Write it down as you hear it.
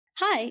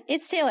Hi,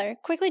 it's Taylor,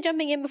 quickly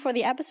jumping in before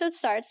the episode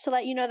starts to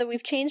let you know that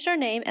we've changed our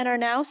name and are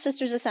now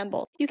Sisters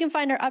Assembled. You can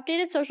find our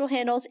updated social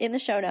handles in the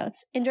show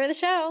notes. Enjoy the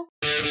show!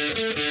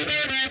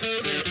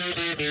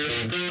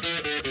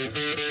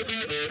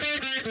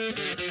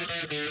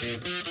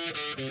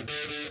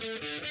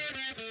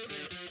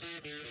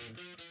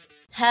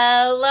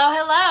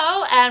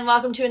 Hello, and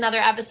welcome to another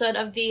episode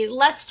of the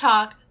Let's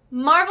Talk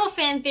Marvel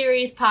Fan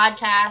Theories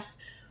podcast.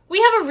 We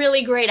have a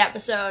really great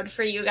episode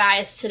for you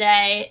guys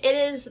today. It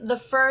is the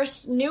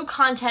first new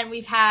content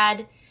we've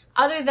had,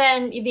 other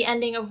than the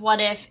ending of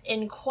What If,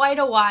 in quite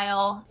a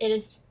while. It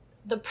is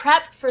the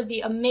prep for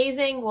the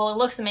amazing, well, it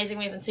looks amazing,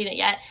 we haven't seen it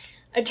yet,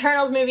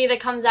 Eternals movie that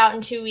comes out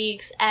in 2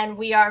 weeks, and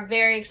we are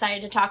very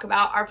excited to talk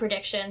about our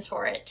predictions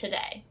for it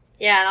today.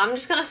 Yeah, and I'm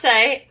just gonna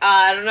say,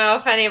 I don't know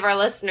if any of our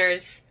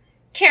listeners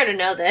care to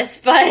know this,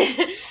 but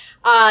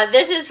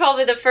this is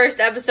probably the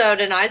first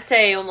episode in, I'd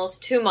say,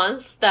 almost 2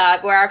 months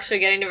that we're actually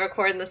getting to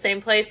record in the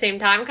same place, same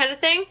time kind of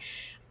thing.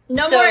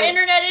 No more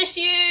internet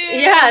issues!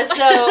 Yeah,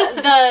 so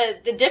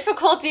the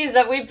difficulties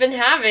that we've been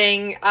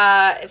having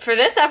for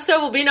this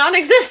episode will be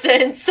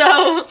non-existent,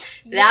 so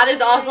that is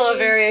also a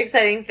very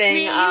exciting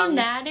thing.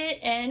 Reunited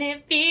and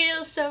it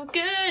feels so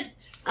good.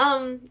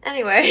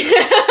 Anyway.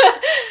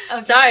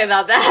 Okay. Sorry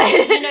about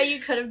that. You know, you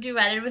could have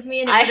duetted with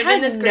me and it would have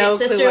been this great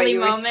sisterly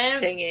moment.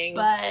 Singing,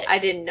 but I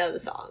didn't know the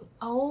song.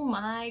 Oh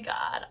my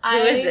god. Who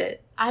is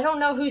it? I don't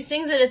know who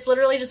sings it. It's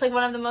literally just like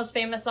one of the most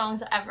famous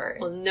songs ever.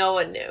 Well, no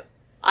one knew.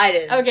 I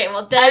didn't. Okay,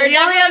 well, there are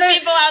definitely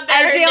people out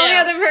there As the only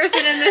other person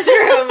in this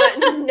room,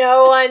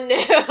 no one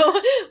knew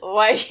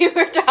what you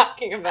were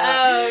talking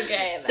about.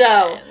 Okay,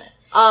 so,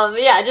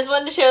 yeah, I just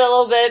wanted to share that a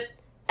little bit.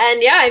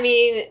 And yeah, I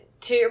mean,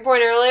 to your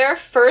point earlier,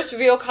 first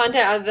real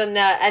content other than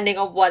the ending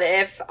of What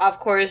If, of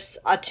course,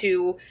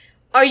 to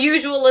our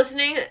usual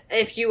listening,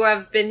 if you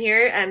have been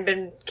here and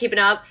been keeping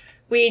up,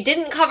 we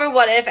didn't cover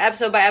What If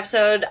episode by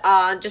episode,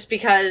 just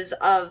because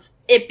of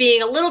it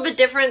being a little bit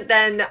different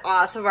than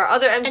some of our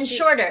other MCU. And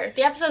shorter.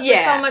 The episodes were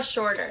so much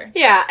shorter.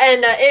 Yeah,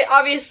 and it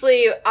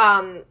obviously,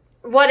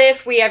 What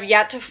If we have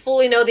yet to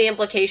fully know the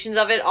implications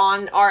of it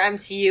on our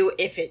MCU,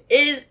 if it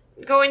is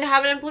going to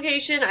have an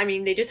implication. I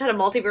mean, they just had a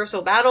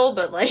multiversal battle,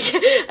 but like,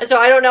 so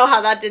I don't know how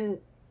that didn't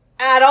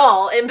at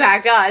all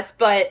impact us,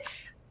 but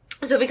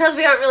so because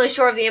we aren't really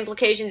sure of the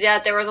implications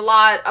yet, there was a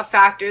lot of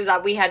factors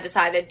that we had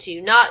decided to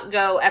not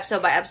go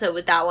episode by episode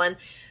with that one.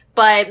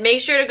 But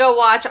make sure to go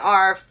watch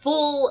our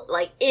full,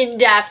 like,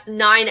 in-depth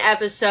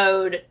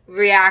 9-episode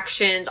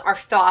reactions, our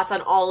thoughts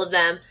on all of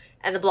them,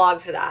 and the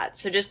blog for that.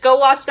 So just go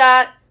watch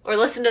that, or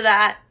listen to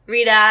that,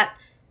 read that,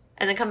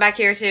 and then come back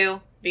here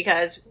too,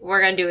 because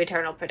we're gonna do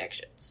Eternal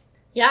predictions.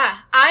 Yeah,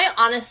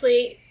 I'm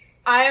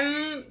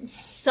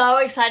so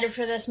excited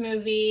for this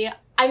movie.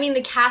 I mean,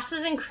 the cast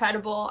is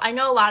incredible. I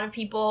know a lot of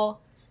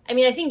people, I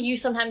mean, I think you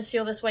sometimes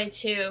feel this way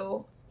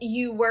too.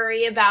 You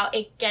worry about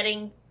the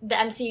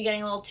MCU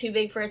getting a little too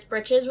big for its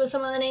britches with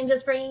some of the names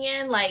it's bringing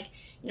in, like,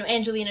 you know,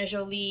 Angelina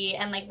Jolie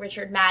and, like,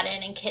 Richard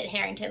Madden and Kit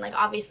Harington, like,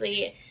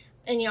 obviously,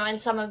 and, you know,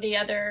 and some of the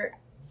other,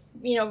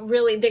 you know,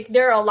 really,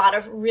 there are a lot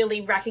of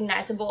really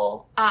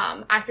recognizable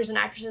actors and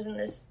actresses in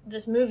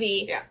this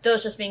movie. Yeah.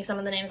 Those just being some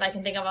of the names I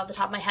can think of off the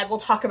top of my head. We'll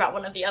talk about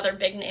one of the other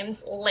big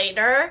names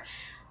later.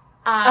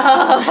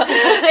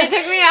 It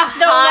took me a hot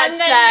the one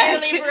that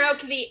sec. nearly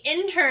broke the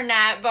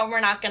internet, but we're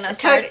not gonna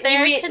start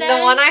there today.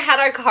 The one I had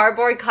a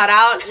cardboard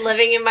cutout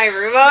living in my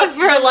room of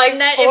for like 4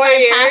 that years.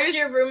 If I passed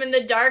your room in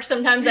the dark,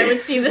 sometimes I would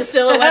see the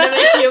silhouette of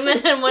a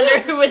human and wonder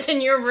who was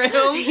in your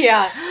room.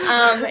 Yeah.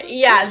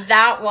 Yeah,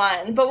 that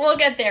one. But we'll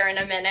get there in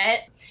a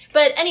minute.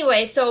 But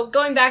anyway, so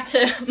going back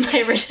to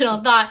my original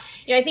thought,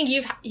 you know, I think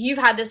you've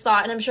had this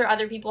thought, and I'm sure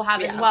other people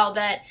have as well,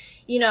 that,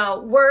 you know,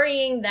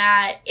 worrying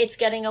that it's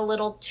getting a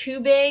little too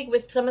big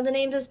with some of the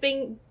names that's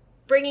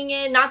bringing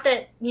in. Not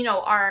that, you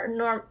know, our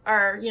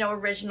you know,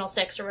 original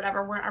 6 or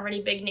whatever weren't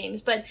already big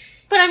names, but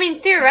I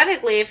mean,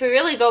 theoretically, if we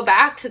really go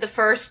back to the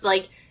first,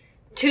 like,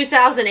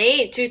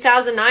 2008,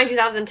 2009,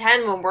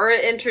 2010, when we're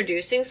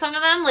introducing some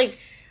of them, like,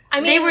 I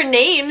mean, they were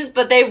names,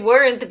 but they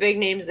weren't the big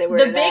names they were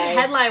The today. big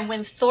headline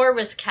when Thor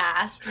was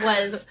cast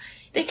was...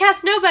 They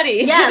cast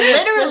nobodies. Yeah,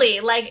 literally.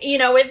 Like, you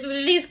know, with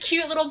these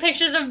cute little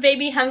pictures of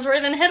baby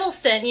Hemsworth and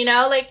Hiddleston, you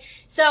know? Like,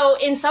 so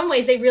in some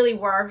ways they really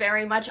were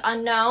very much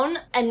unknown.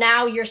 And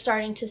now you're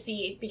starting to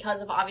see,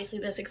 because of obviously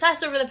the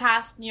success over the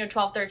past, you know,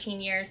 12,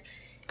 13 years.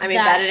 I mean,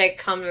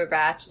 Benedict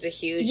Cumberbatch is a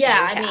huge name to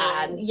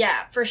add.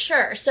 Yeah, for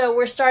sure. So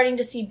we're starting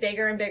to see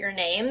bigger and bigger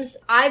names.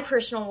 I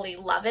personally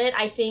love it.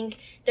 I think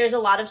there's a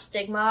lot of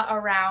stigma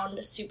around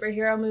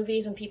superhero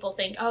movies, and people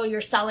think, oh, you're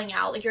selling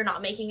out, like you're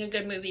not making a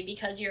good movie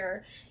because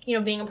you're, you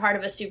know, being a part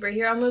of a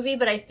superhero movie.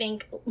 But I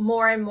think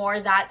more and more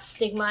that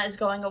stigma is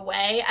going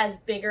away as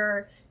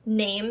bigger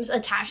names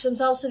attach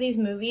themselves to these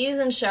movies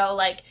and show,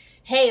 like,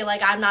 hey,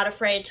 like, I'm not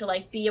afraid to,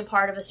 like, be a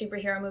part of a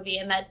superhero movie.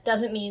 And that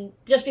doesn't mean,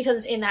 just because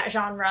it's in that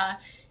genre,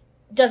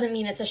 doesn't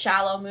mean it's a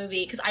shallow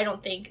movie, because I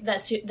don't think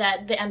that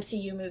the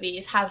MCU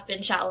movies have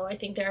been shallow. I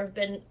think there's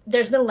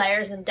been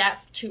layers and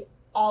depth to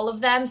all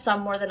of them, some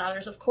more than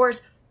others, of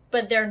course,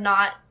 but they're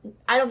not,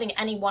 I don't think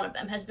any one of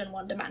them has been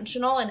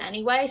one-dimensional in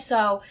any way,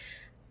 so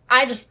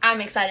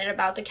I'm excited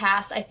about the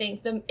cast. I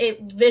think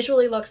it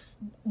visually looks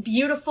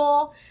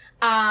beautiful,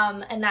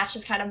 and that's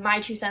just kind of my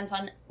 2 cents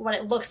on what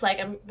it looks like,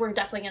 and we're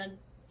definitely going to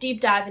deep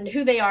dive into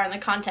who they are and the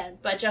content,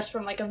 but just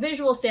from like a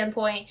visual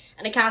standpoint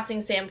and a casting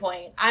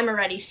standpoint, I'm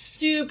already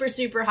super,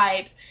 super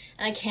hyped,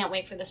 and I can't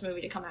wait for this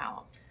movie to come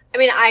out. I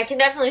mean, I can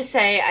definitely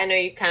say, I know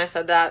you kind of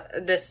said that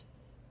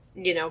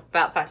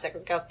about 5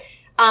 seconds ago.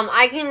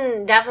 I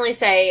can definitely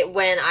say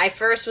when I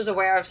first was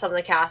aware of some of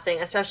the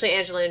casting, especially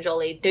Angelina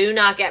Jolie, do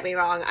not get me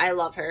wrong, I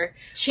love her.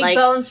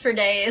 Cheekbones for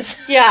days.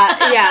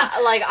 Yeah,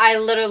 like I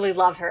literally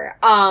love her.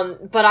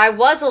 But I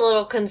was a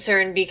little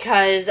concerned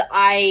because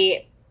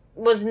I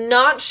was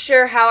not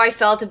sure how I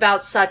felt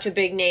about such a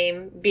big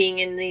name being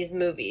in these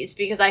movies,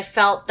 because I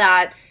felt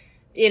that,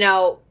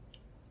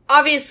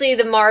 obviously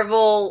the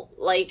Marvel,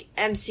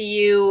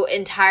 MCU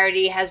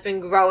entirety has been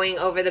growing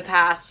over the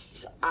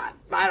past, I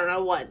don't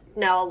know what,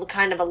 now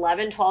kind of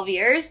 11, 12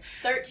 years?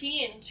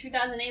 13.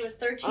 2008 was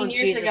 13 years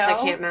Jesus, ago.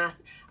 I can't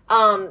math.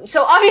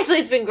 So obviously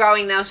it's been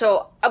growing now,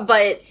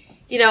 but,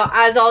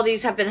 as all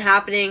these have been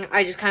happening,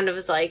 I just kind of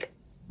was like,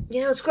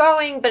 it's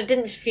growing, but it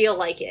didn't feel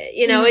like it.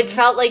 It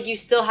felt like you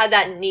still had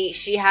that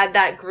niche. You had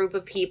that group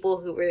of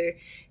people who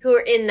were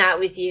in that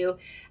with you.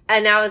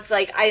 And now it's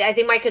like, I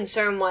think my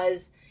concern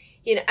was,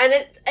 and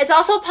it's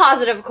also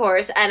positive, of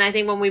course. And I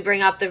think when we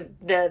bring up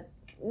the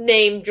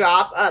name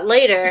drop,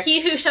 later.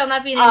 He who shall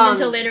not be named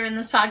until later in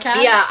this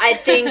podcast. Yeah, I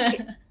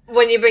think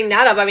when you bring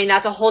that up, I mean,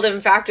 that's a whole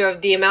different factor of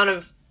the amount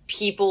of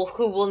people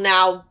who will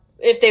now,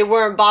 if they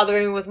weren't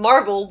bothering with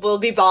Marvel, will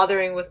be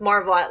bothering with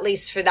Marvel, at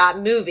least for that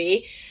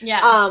movie.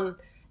 Yeah.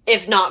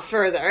 If not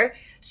further.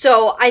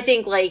 So I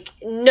think,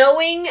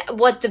 knowing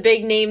what the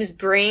big names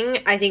bring,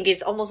 I think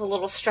it's almost a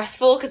little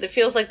stressful, because it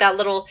feels like that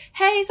little,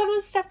 hey, someone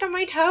stepped on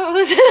my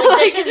toes.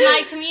 This is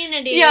my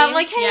community. Yeah, I'm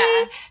like, hey.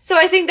 Yeah. So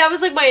I think that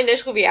was, my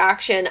initial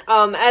reaction.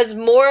 As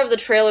more of the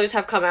trailers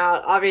have come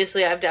out,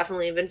 obviously I've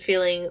definitely been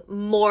feeling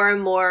more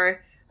and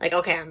more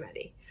okay, I'm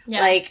ready.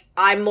 Yeah.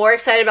 I'm more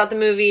excited about the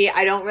movie.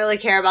 I don't really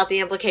care about the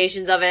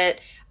implications of it.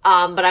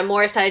 But I'm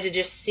more excited to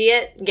just see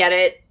it, get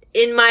it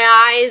in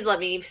my eyes, let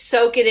me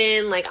soak it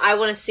in. I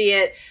want to see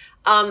it.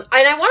 And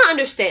I want to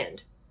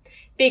understand.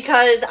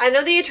 Because I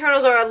know the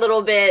Eternals are a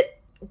little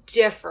bit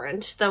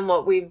different than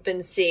what we've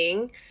been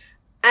seeing.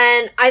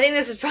 And I think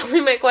this is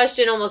probably my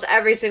question almost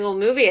every single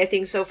movie I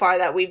think so far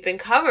that we've been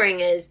covering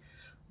is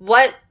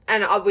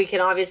and we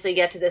can obviously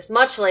get to this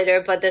much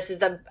later, but this is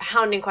the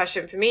hounding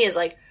question for me is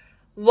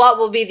what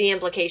will be the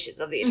implications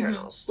of the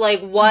Eternals?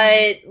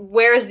 Mm-hmm.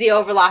 Where is the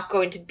overlap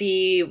going to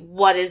be?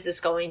 What is this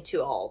going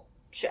to all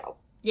show?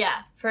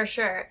 Yeah, for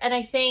sure. And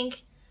I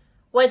think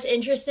what's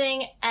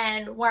interesting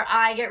and where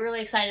I get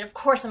really excited, of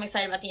course I'm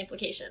excited about the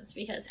implications,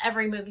 because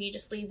every movie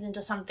just leads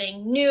into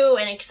something new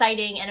and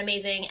exciting and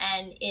amazing.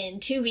 And in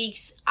 2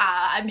 weeks,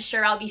 I'm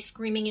sure I'll be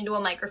screaming into a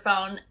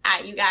microphone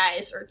at you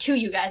guys, or to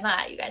you guys,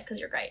 not at you guys because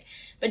you're great,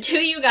 but to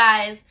you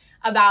guys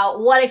about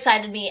what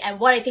excited me and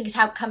what I think is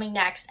coming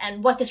next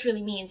and what this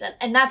really means.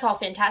 And that's all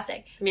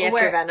fantastic. Me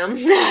after Venom.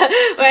 Where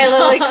I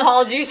literally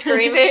called you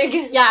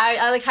screaming. Yeah,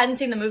 I hadn't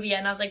seen the movie yet,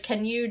 and I was like,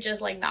 can you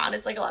just not?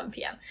 It's 11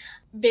 p.m.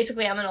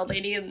 Basically, I'm an old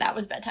lady, and that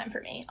was bedtime for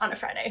me on a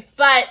Friday.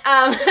 But,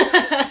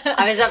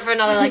 I was up for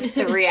another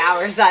 3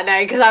 hours that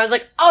night because I was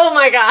like, oh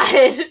my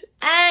god.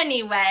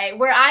 Anyway,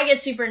 where I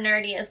get super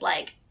nerdy is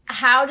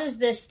how does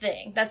this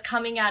thing that's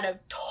coming out of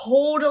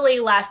totally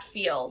left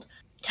field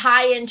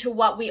tie into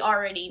what we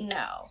already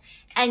know?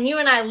 And you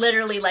and I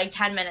literally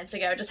 10 minutes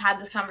ago just had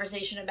this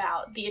conversation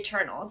about the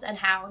Eternals and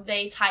how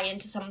they tie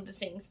into some of the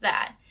things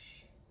that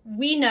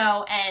we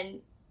know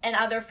and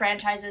other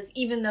franchises,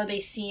 even though they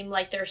seem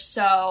like they're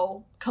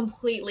so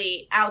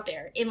completely out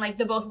there in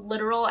the both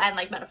literal and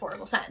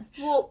metaphorical sense.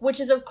 Well, which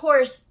is of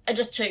course,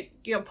 just to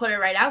put it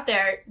right out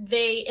there,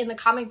 they in the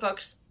comic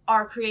books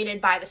are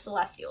created by the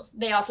Celestials.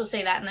 They also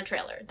say that in the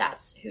trailer.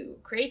 That's who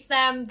creates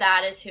them.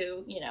 That is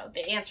who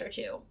they answer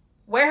to.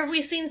 Where have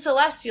we seen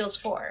Celestials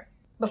before?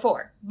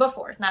 You're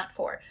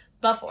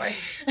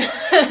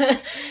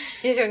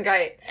doing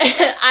great.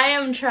 I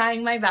am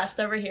trying my best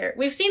over here.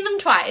 We've seen them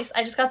twice.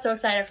 I just got so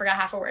excited I forgot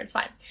half a word. It's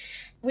fine.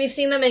 We've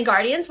seen them in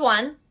Guardians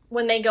 1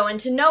 when they go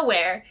into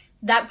nowhere.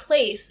 That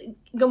place,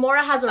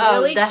 Gamora has a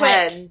really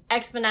quick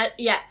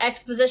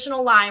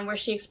expositional line where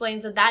she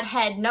explains that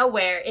head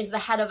nowhere is the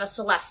head of a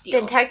Celestial.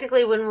 Then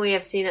technically wouldn't we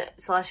have seen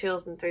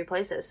Celestials in 3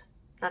 places?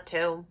 Not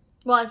 2.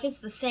 Well, if it's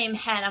the same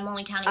head, I'm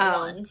only counting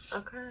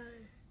once.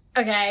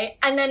 Okay,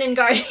 and then in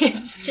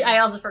Guardians 2, I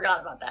also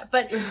forgot about that,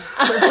 but but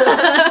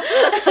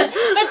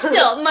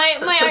still,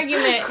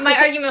 my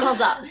argument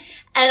holds up.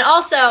 And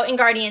also in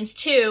Guardians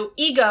 2,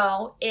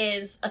 Ego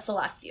is a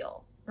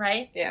Celestial,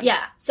 right?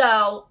 Yeah.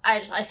 So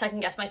I second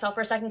guessed myself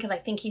for a second because I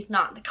think he's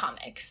not in the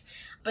comics,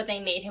 but they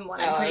made him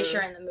one. I'm pretty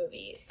sure in the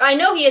movie. I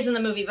know he is in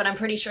the movie, but I'm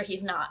pretty sure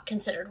he's not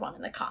considered one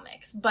in the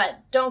comics.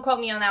 But don't quote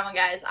me on that one,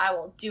 guys. I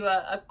will do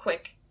a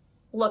quick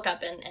look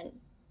up and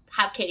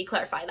have Katie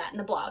clarify that in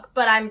the blog.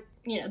 But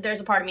there's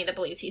a part of me that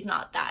believes he's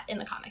not that in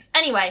the comics.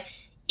 Anyway,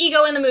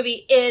 Ego in the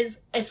movie is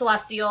a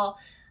Celestial.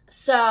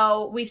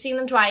 So we've seen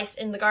them twice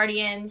in the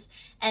Guardians,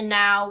 and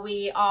now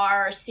we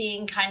are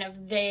seeing kind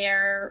of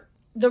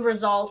the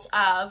result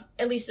of,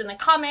 at least in the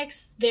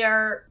comics,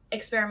 their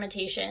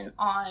experimentation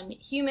on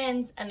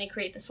humans, and they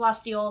create the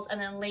Celestials,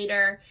 and then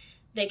later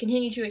they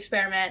continue to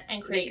experiment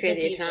and create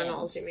the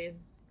Eternals, you mean?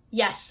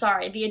 Yes,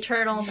 sorry, the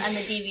Eternals and the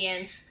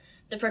Deviants,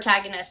 the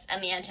protagonists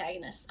and the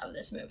antagonists of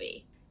this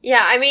movie.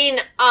 Yeah, I mean,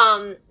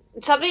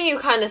 something you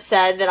kind of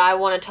said that I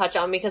want to touch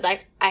on, because I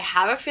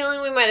have a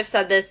feeling we might have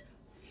said this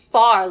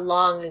far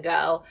long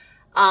ago,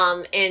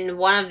 in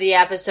one of the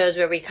episodes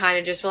where we kind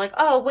of just were like,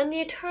 oh, when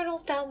the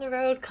Eternals Down the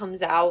Road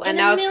comes out, and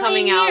now it's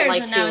coming out in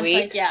like 2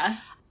 weeks. Yeah.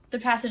 The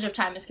passage of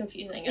time is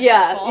confusing.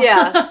 Yeah.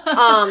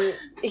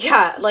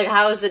 Yeah, like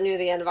how is it near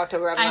the end of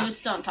October? I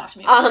just don't talk to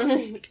me about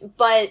it.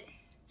 But,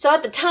 so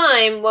at the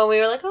time, when we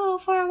were like, oh,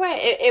 far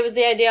away, it was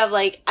the idea of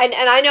like, and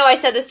I know I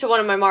said this to one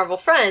of my Marvel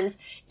friends,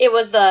 it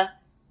was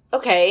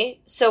okay,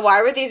 so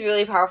why were these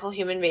really powerful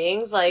human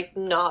beings, like,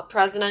 not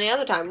present any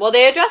other time? Well,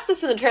 they addressed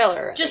this in the trailer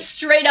already. Just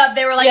straight up,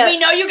 they were like, we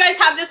know you guys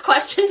have this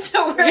question,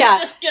 so we're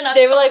just gonna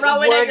They were like,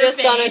 throw it we're in your just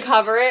face. gonna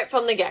cover it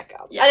from the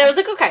get-go. Yeah. And I was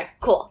like, okay,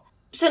 cool.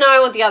 So now I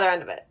want the other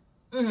end of it.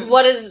 Mm-hmm.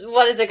 What is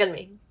it gonna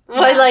mean?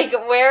 What, like,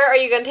 where are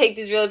you gonna take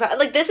these really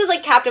like, this is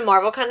like Captain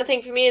Marvel kind of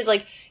thing for me, is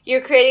like,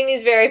 you're creating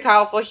these very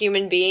powerful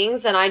human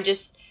beings, and I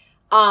just,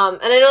 and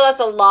I know that's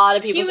a lot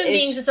of people's Human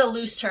beings is a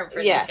loose term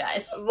for these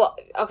guys. Well,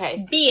 okay.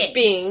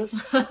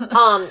 Beings.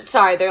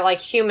 Sorry, they're like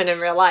human in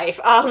real life.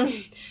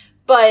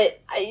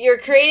 But you're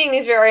creating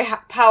these very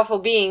powerful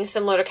beings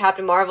similar to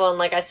Captain Marvel, and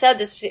like I said,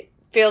 this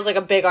feels like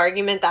a big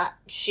argument that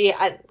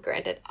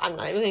granted, I'm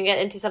not even gonna get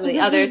into some of the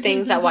other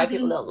things that why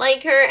people don't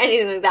like her,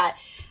 anything like that.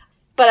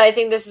 But I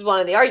think this is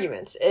one of the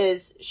arguments,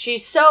 is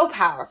she's so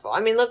powerful. I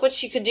mean, look what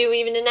she could do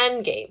even in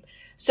Endgame.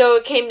 So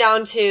it came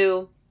down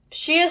to,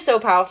 she is so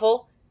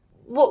powerful,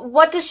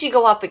 what does she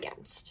go up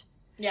against?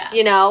 Yeah.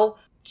 You know?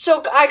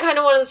 So I kind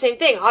of wanted the same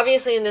thing.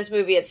 Obviously, in this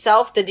movie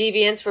itself, the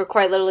Deviants were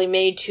quite literally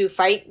made to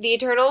fight the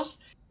Eternals.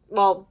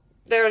 Well,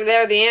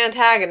 they're the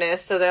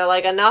antagonists, so they're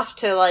like enough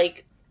to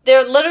like,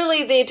 they're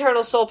literally the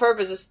Eternals' sole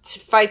purpose is to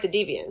fight the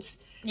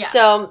Deviants. Yeah.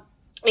 So,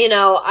 you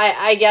know,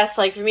 I guess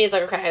like for me it's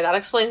like, okay, that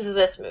explains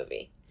this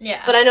movie.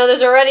 Yeah. But I know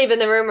there's already been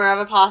the rumor of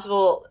a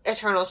possible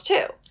Eternals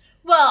 2.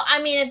 Well,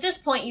 I mean, at this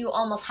point, you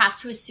almost have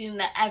to assume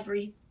that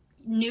every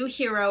new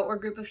hero or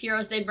group of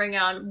heroes they bring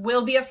on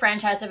will be a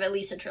franchise of at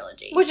least a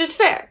trilogy. Which is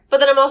fair. But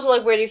then I'm also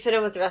like, where do you fit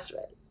in with the rest of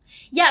it?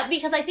 Yeah,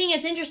 because I think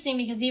it's interesting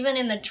because even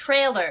in the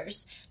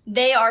trailers,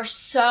 they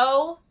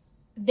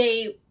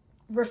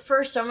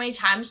refer so many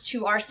times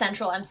to our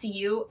central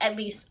MCU, at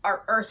least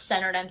our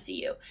Earth-centered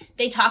MCU.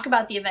 They talk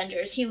about the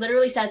Avengers. He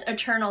literally says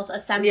Eternals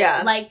Assemble.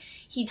 Yeah. Like,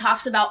 he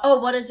talks about, oh,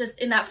 what is this,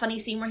 in that funny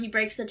scene where he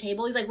breaks the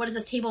table, he's like, what is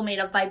this table made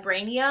of?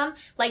 Vibranium?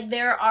 Like,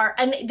 there are,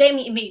 and they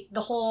mean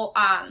the whole,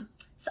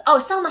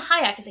 Salma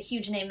Hayek is a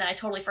huge name that I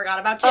totally forgot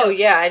about, too. Oh,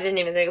 yeah, I didn't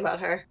even think about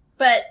her.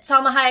 But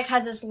Salma Hayek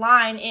has this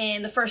line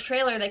in the first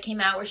trailer that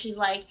came out where she's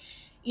like,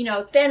 you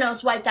know,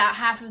 Thanos wiped out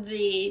half of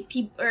the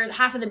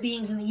half of the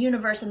beings in the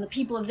universe, and the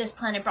people of this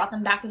planet brought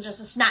them back with just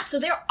a snap. So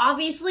they're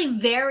obviously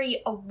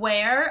very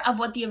aware of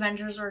what the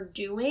Avengers are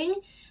doing.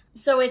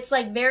 So it's,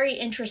 like, very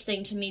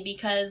interesting to me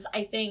because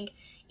I think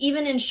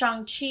even in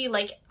Shang-Chi,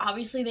 like,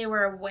 obviously they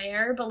were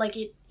aware, but, like,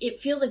 it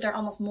feels like they're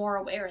almost more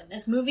aware in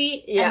this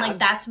movie. Yeah. And, like,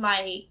 that's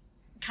my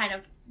kind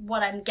of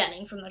what I'm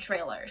getting from the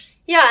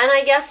trailers. Yeah, and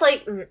I guess,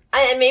 like,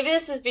 and maybe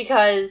this is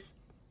because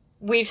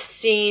we've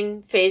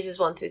seen phases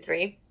 1 through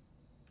 3.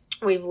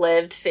 We've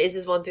lived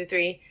phases 1 through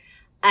 3,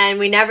 and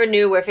we never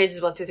knew where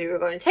phases 1 through 3 were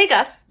going to take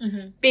us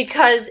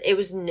because it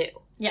was new.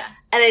 Yeah.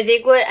 And I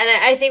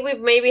think we've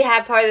maybe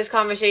had part of this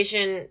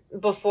conversation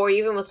before,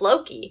 even with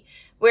Loki,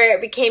 where it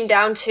became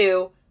down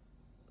to,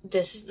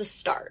 this is the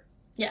start.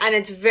 Yeah. And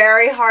it's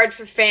very hard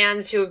for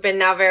fans who have been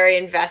now very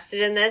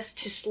invested in this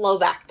to slow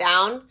back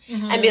down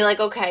and be like,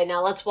 okay,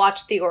 now let's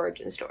watch the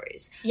origin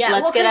stories. Yeah.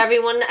 Let's get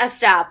everyone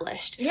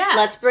established. Yeah.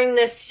 Let's bring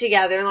this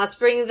together and let's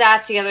bring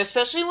that together,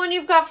 especially when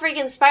you've got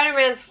freaking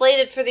Spider-Man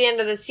slated for the end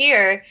of this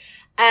year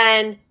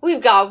and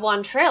we've got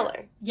one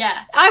trailer.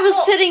 Yeah. I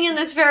was sitting in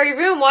this very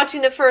room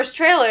watching the first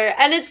trailer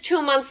and it's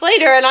 2 months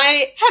later and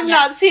I have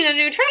not seen a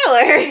new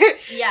trailer.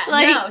 Yeah,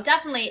 no,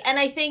 definitely. And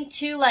I think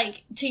too,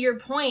 like, to your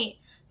point,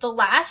 the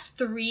last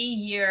 3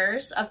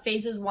 years of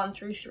phases 1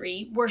 through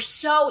 3 were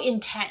so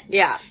intense.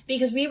 Yeah.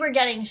 Because we were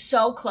getting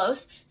so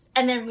close.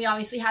 And then we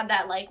obviously had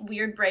that, like,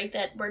 weird break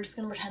that we're just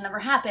going to pretend never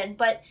happened.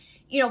 But,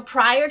 you know,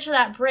 prior to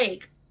that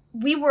break,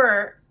 we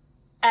were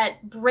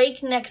at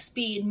breakneck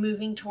speed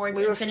moving towards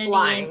Infinity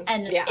War and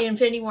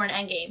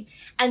Endgame.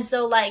 And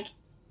so, like,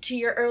 to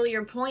your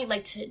earlier point,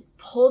 like, to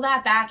pull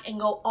that back and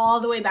go all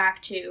the way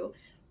back to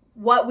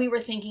what we were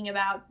thinking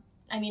about.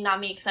 I mean, not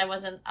me, because I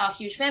wasn't a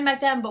huge fan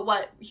back then, but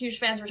what huge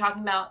fans were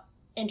talking about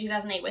in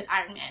 2008 with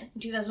Iron Man, in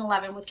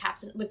 2011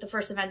 with the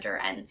first Avenger,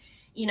 and,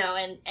 you know,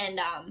 and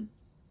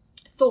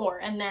Thor,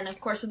 and then, of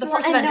course, with the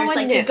first Avengers,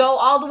 like, to go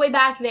all the way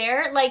back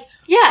there, like,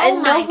 yeah,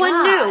 and no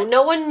one knew.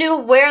 No one knew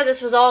where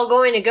this was all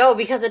going to go,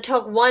 because it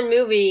took one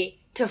movie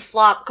to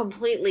flop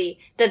completely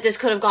that this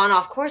could have gone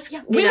off course. Yeah,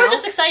 we were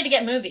just excited to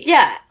get movies.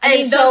 Yeah. I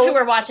mean, those who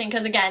were watching,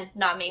 because again,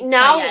 not me.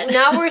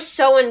 Now we're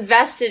so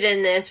invested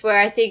in this where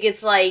I think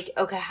it's like,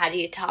 okay, how do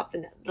you top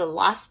the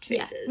last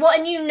phases? Yeah. Well,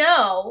 and you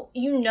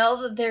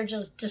know that they're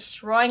just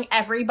destroying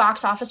every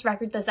box office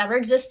record that's ever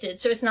existed,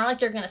 so it's not like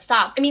they're gonna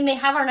stop. I mean, they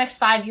have our next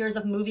 5 years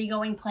of movie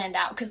going planned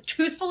out, because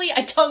truthfully,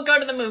 I don't go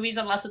to the movies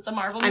unless it's a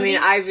Marvel movie. I mean,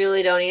 I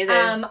really don't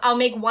either. I'll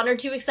make 1 or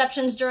 2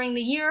 exceptions during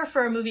the year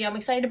for a movie I'm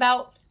excited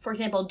about. For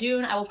example,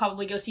 Dune. I will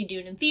probably go see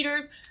Dune in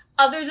theaters.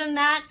 Other than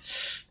that,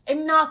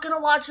 I'm not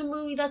gonna watch a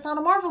movie that's not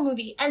a Marvel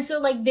movie. And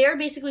so, like, they're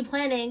basically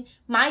planning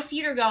my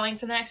theater going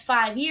for the next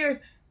 5 years,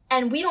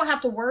 and we don't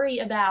have to worry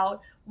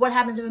about what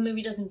happens if a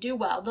movie doesn't do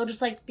well. They'll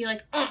just, like, be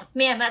like,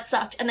 man, that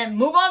sucked, and then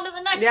move on to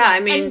the next one. I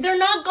mean... And they're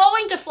not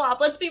going to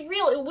flop. Let's be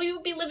real. We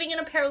would be living in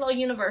a parallel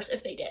universe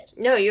if they did.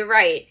 No, you're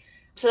right.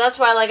 So that's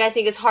why, like, I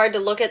think it's hard to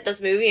look at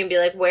this movie and be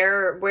like,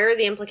 where are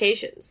the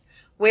implications?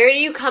 Where do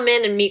you come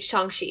in and meet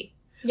Shang-Chi?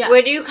 Yeah.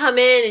 Where do you come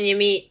in and you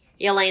meet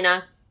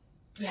Yelena?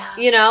 Yeah.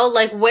 You know,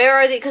 like, where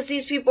are they? Because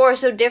these people are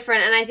so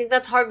different, and I think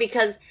that's hard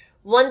because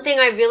one thing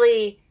I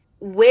really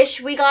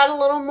wish we got a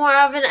little more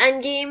of an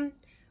Endgame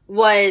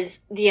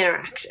was the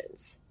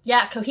interactions.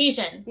 Yeah,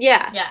 cohesion.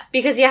 Yeah. Yeah.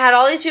 Because you had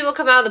all these people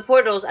come out of the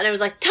portals, and it was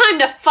like, time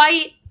to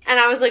fight! And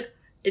I was like,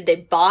 did they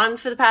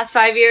bond for the past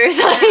 5 years?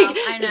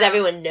 I know. Does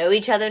everyone know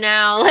each other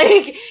now?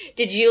 Like,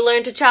 did you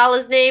learn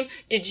T'Challa's name?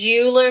 Did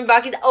you learn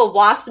Bucky's? Oh,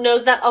 Wasp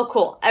knows that? Oh,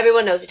 cool.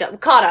 Everyone knows each other.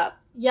 Caught up.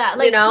 Yeah,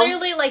 like,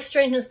 clearly, like,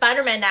 Strange and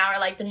Spider-Man now are,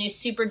 like, the new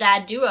super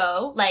dad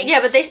duo. Like,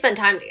 yeah, but they spend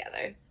time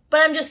together.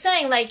 But I'm just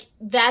saying, like,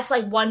 that's,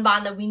 like, one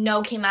bond that we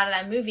know came out of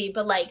that movie.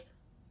 But, like,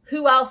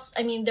 who else?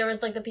 I mean, there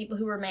was, like, the people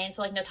who remained,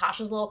 so, like,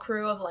 Natasha's little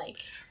crew of, like...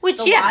 Which,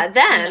 yeah,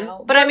 them. You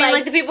know. But I mean,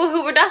 like, the people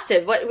who were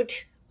dusted.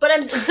 But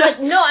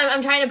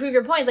I'm trying to prove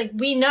your point. It's like,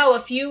 we know a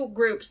few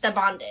groups that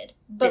bonded.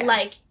 But,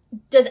 like,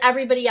 does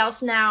everybody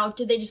else now,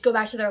 did they just go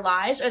back to their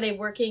lives? Are they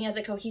working as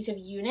a cohesive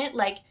unit?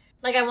 Like,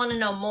 I want to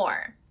know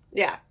more.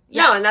 Yeah.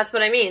 No, and that's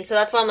what I mean. So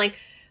that's why I'm like,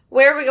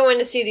 where are we going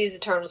to see these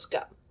Eternals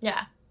go?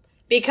 Yeah.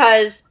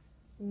 Because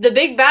the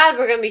big bad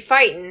we're going to be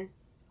fighting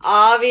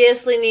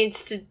obviously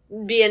needs to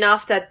be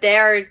enough that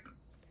they're...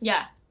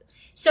 Yeah.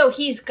 So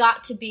he's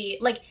got to be,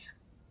 like,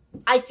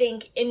 I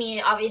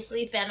mean,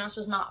 obviously Thanos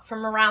was not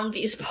from around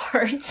these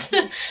parts.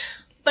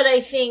 But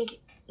I think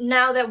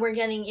now that we're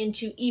getting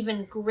into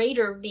even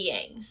greater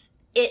beings,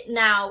 it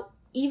now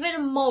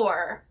even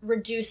more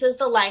reduces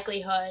the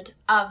likelihood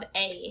of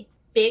a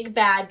big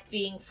bad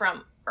being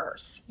from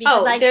Earth.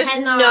 Because there's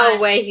no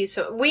way he's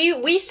from...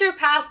 We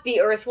surpassed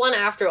the Earth one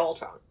after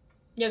Ultron.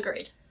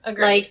 Agreed.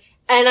 Like,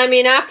 and I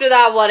mean, after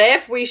that What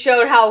If, we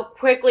showed how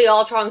quickly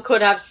Ultron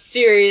could have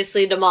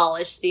seriously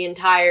demolished the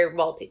entire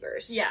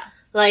multiverse. Yeah.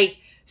 Like,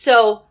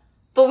 so,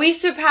 but we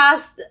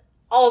surpassed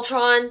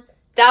Ultron.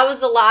 That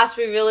was the last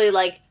we really,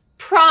 like,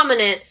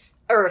 prominent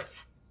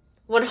Earth.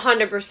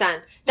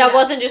 100%. That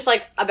wasn't just,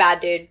 like, a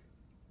bad dude.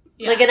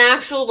 Yeah. Like, an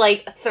actual,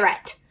 like,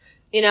 threat.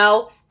 You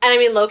know? And I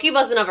mean, Loki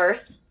wasn't of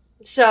Earth.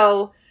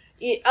 So,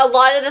 a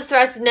lot of the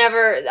threats of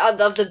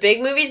the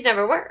big movies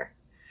never were.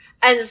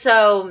 And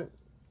so,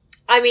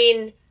 I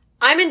mean,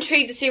 I'm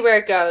intrigued to see where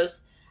it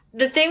goes.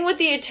 The thing with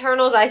the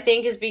Eternals, I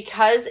think, is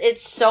because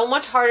it's so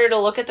much harder to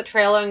look at the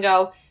trailer and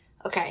go,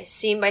 okay,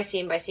 scene by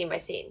scene by scene by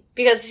scene.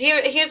 Because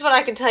here's what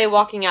I can tell you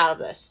walking out of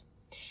this.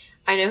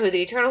 I know who the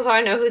Eternals are,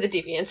 I know who the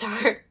Deviants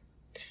are.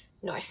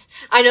 Nice.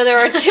 I know there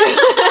are two...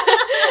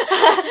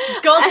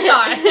 Gold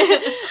star.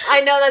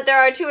 I know that there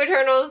are 2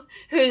 Eternals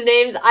whose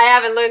names I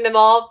haven't learned them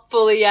all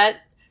fully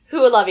yet,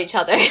 who will love each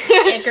other.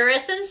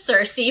 Icarus and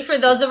Cersei, for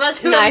those of us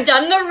who have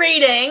done the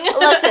reading.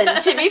 Listen,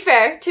 to be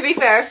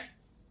fair,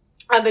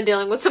 I've been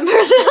dealing with some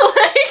personal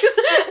things.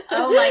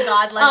 Oh my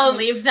god, let's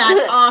leave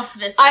that off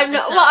this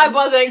episode. I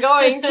wasn't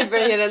going to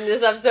bring it in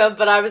this episode,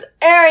 but I was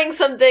airing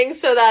some things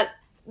so that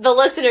the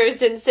listeners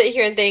didn't sit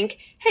here and think,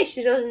 hey,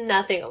 she knows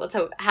nothing of what's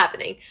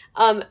happening.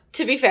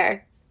 To be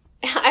fair,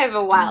 I have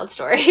a wild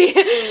story.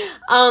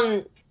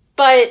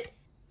 But,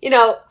 you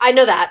know, I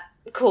know that.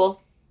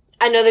 Cool.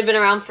 I know they've been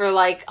around for,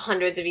 like,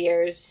 hundreds of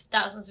years.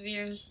 Thousands of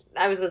years.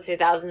 I was gonna say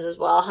thousands as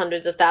well.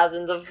 Hundreds of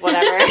thousands of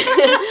whatever.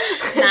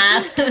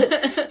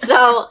 Math.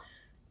 So,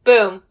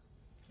 boom.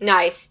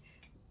 Nice.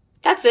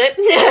 That's it.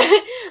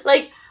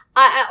 Like,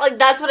 I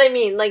that's what I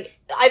mean. Like,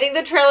 I think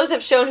the trailers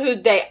have shown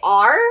who they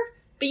are.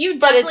 But you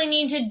definitely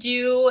need to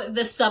do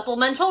the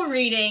supplemental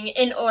reading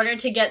in order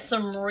to get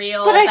some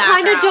real But background.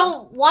 I kind of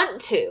don't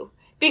want to.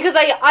 Because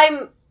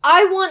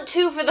I want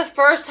to, for the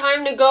first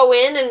time, to go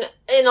in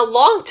a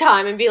long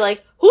time and be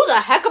like, who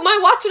the heck am I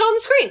watching on the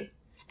screen?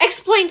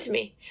 Explain to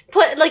me.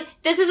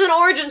 This is an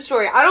origin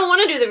story. I don't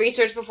want to do the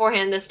research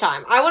beforehand this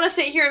time. I want to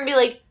sit here and be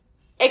like,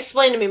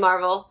 explain to me,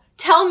 Marvel.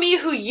 Tell me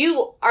who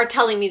you are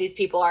telling me these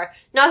people are.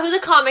 Not who the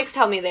comics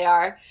tell me they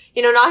are.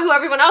 You know, not who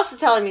everyone else is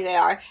telling me they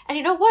are. And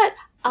you know what?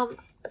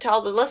 To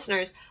all the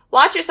listeners,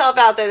 watch yourself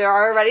out there. There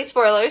are already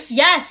spoilers.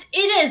 Yes,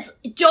 it is.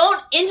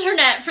 Don't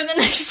internet for the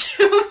next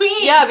 2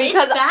 weeks. Yeah,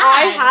 because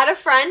I had a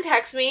friend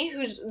text me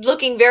who's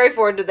looking very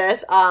forward to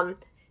this.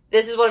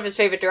 This is one of his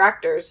favorite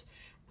directors.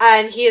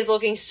 and he is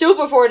looking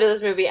super forward to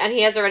this movie, and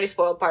he has already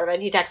spoiled part of it,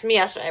 and he texted me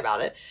yesterday about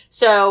it.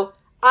 So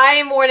I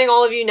am warning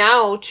all of you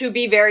now to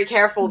be very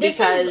careful This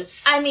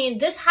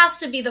has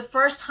to be the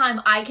first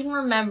time I can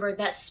remember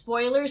that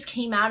spoilers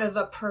came out of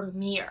a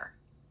premiere.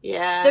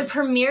 Yeah. The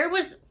premiere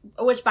was,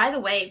 which by the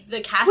way,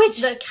 the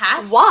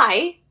cast.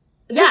 Why?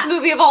 This Yeah.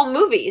 movie of all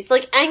movies.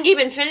 Like,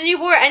 Endgame, Infinity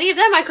War, any of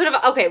them, I could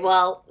have, okay,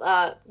 well,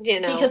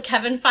 Because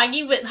Kevin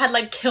Feige had,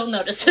 like, kill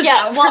notices. Yeah,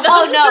 out for well,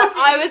 those movies.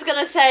 I was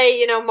gonna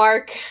say,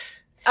 Mark.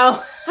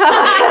 Oh.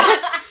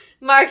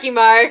 Marky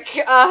Mark.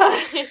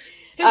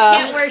 Who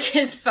can't work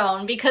his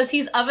phone because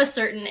he's of a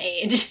certain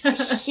age.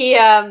 He,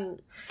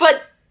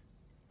 but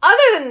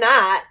other than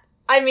that,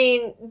 I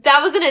mean,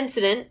 that was an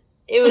incident.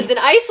 It was an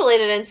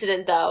isolated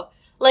incident, though.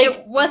 Like,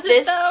 it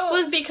wasn't,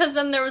 though, because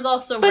then there was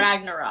also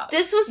Ragnarok.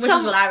 This was which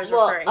is what I was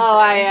referring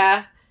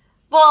to.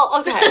 Well,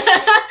 okay. there's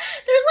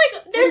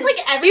like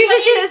everybody. You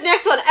should see this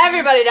next one.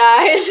 Everybody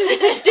dies.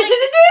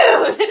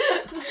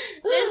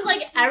 There's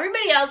like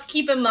everybody else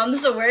keeping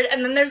mum's the word,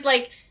 and then there's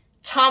like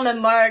Tom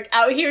and Mark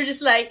out here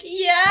just like,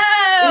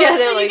 yeah,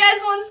 so like, you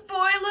guys want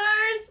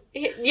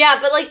spoilers? Yeah,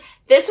 but like,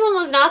 this one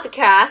was not the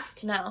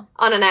cast. No.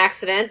 On an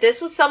accident. This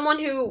was someone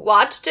who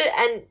watched it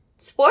and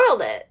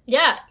spoiled it.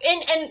 Yeah.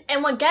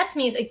 And what gets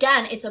me is,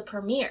 again, it's a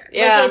premiere.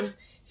 Yeah. Like,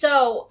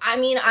 so, I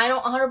mean, I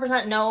don't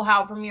 100% know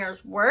how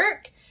premieres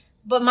work,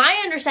 but my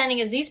understanding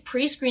is these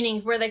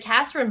pre-screenings where the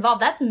cast are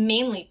involved, that's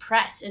mainly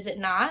press, is it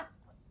not?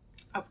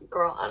 Oh,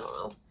 girl, I don't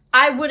know.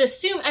 I would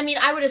assume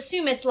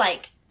it's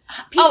like,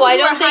 I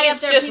don't think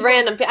it's just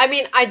random. I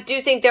mean, I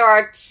do think there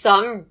are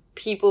some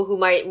people who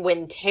might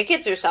win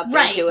tickets or something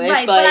to it.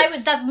 Right,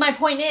 but my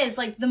point is,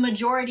 like, the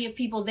majority of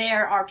people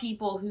there are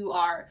people who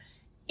are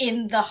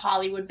in the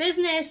Hollywood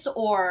business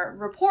or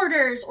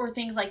reporters or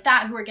things like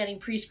that who are getting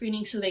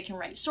pre-screening so they can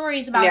write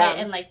stories about it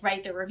and, like,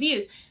 write their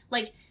reviews.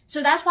 Like,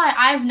 so that's why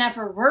I've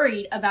never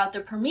worried about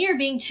the premiere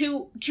being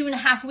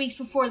 2.5 weeks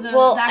before the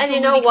actual and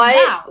you movie know what?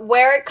 comes out.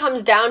 Where it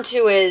comes down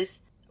to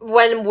is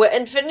when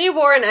Infinity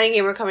War and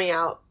Endgame were coming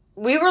out,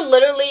 we were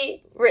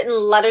literally written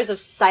letters of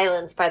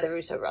silence by the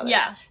Russo brothers.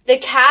 Yeah. The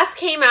cast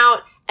came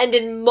out and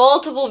did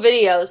multiple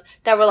videos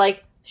that were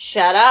like,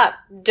 shut up,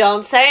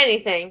 don't say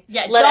anything.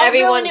 Yeah, don't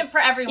ruin it for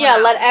everyone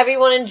else. Let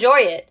everyone enjoy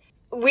it.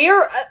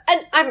 We're,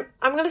 and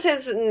I'm gonna say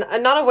this in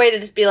not a way to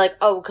just be like,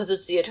 oh, because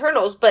it's the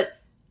Eternals, but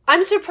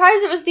I'm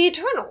surprised it was the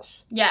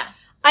Eternals. Yeah.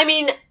 I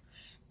mean,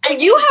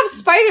 you have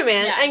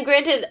Spider-Man, and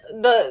granted,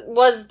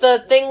 was the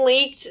thing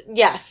leaked?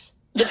 Yes.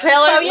 The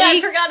trailer leaked?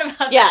 I forgot about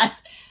that.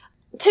 Yes.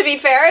 To be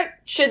fair,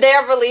 should they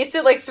have released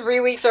it like 3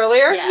 weeks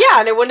earlier? Yeah,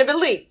 and it wouldn't have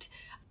been leaked.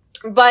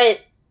 But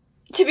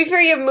to be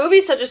fair, you have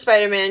movies such as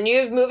Spider-Man,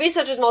 you have movies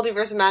such as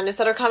Multiverse of Madness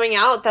that are coming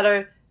out that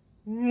are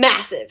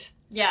massive.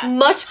 Yeah.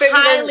 Much bigger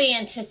highly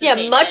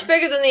anticipated. Yeah, much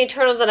bigger than the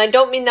Eternals, and I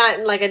don't mean that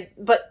in like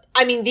but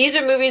I mean, these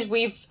are movies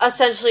we've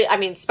essentially,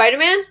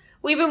 Spider-Man,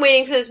 we've been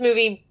waiting for this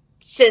movie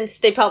since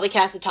they probably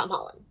casted Tom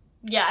Holland.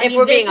 Yeah, if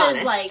we're being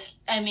honest.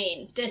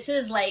 This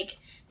is like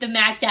the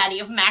Mac Daddy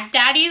of Mac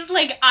Daddies.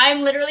 Like,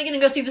 I'm literally gonna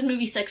go see this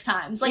movie 6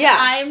 times. Like,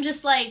 I'm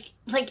just like,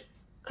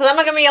 cause I'm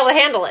not gonna be able to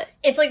handle it.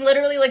 It's like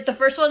literally like the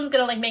first one's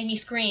gonna like make me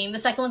scream, the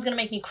second one's gonna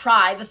make me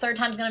cry, the third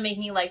time's gonna make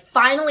me like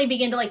finally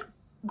begin to like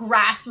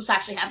grasp what's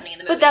actually happening in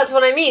the movie. But that's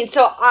what I mean.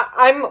 So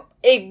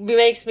it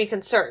makes me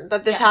concerned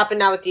that this happened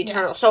now with the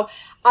Eternals. Yeah. So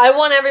I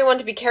want everyone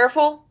to be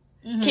careful.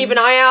 Mm-hmm. Keep an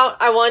eye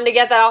out. I wanted to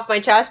get that off my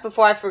chest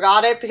before I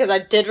forgot it because I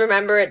did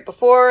remember it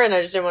before and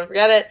I just didn't want to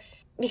forget it.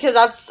 Because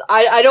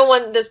I don't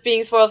want this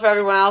being spoiled for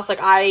everyone else. Like,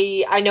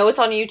 I know it's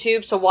on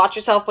YouTube, so watch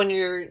yourself when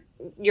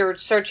you're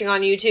searching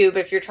on YouTube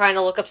if you're trying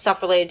to look up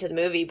stuff related to the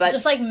movie. But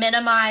just, like,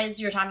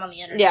 minimize your time on the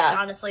internet. Yeah.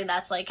 Honestly,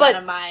 that's, like, kind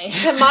of my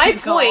to my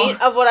point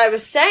of what I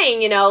was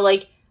saying,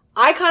 like,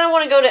 I kind of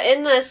want to go to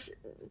end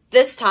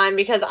this time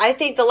because I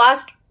think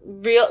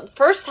the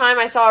first time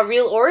I saw a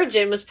real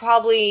origin was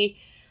probably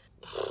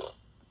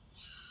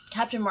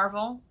Captain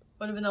Marvel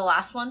would have been the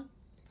last one.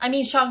 I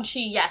mean,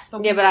 Shang-Chi, yes.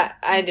 But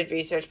I did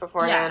research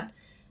beforehand. Yeah.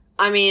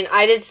 I mean,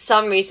 I did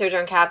some research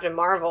on Captain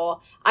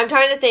Marvel. I'm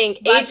trying to think.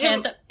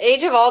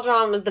 Age of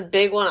Ultron was the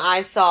big one I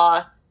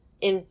saw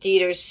in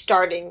theaters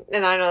starting.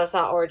 And I know that's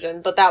not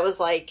origin, but that was,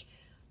 like,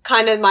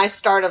 kind of my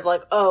start of,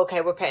 like, oh,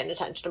 okay, we're paying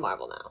attention to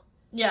Marvel now.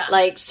 Yeah.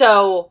 Like,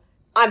 so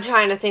I'm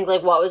trying to think,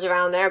 like, what was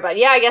around there. But,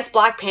 yeah, I guess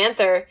Black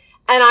Panther.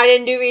 And I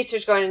didn't do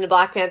research going into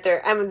Black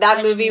Panther. And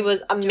that movie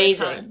was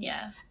amazing.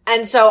 Yeah.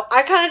 And so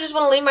I kind of just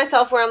want to leave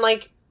myself where I'm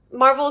like,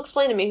 Marvel,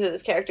 explain to me who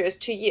this character is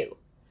to you.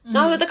 Mm-hmm.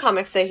 Not who the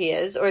comics say he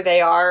is, or they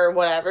are, or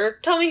whatever.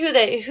 Tell me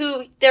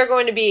who they're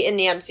going to be in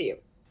the MCU.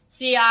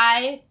 See,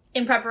 I,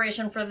 in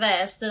preparation for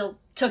this, still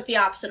took the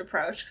opposite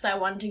approach, because I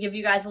wanted to give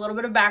you guys a little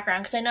bit of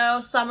background, because I know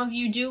some of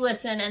you do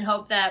listen and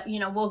hope that,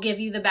 we'll give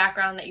you the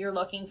background that you're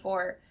looking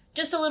for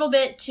just a little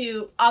bit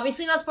to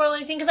obviously not spoil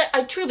anything, because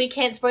I truly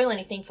can't spoil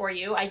anything for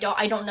you. I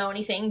don't know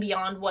anything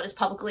beyond what is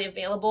publicly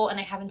available, and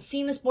I haven't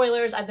seen the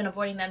spoilers. I've been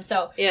avoiding them,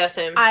 so yeah,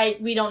 same.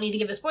 We don't need to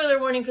give a spoiler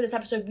warning for this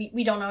episode.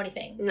 We don't know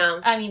anything.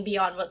 No, I mean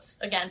beyond what's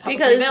again publicly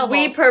because available.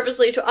 we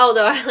purposely.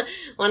 Although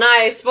when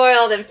I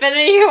spoiled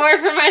Infinity War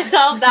for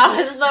myself, that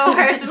was the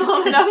worst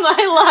moment of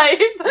my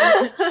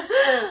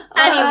life.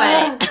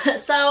 Anyway,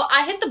 so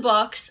I hit the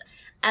books.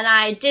 And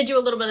I did do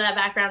a little bit of that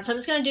background. So I'm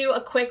just going to do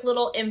a quick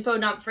little info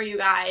dump for you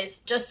guys,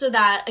 just so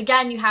that,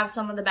 again, you have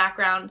some of the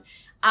background,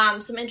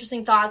 some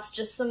interesting thoughts,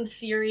 just some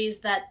theories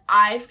that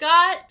I've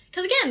got.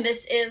 Because, again,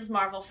 this is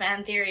Marvel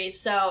fan theories.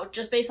 So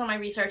just based on my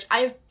research, I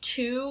have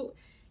two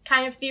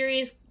kind of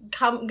theories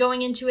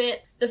going into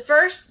it. The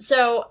first,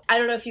 so I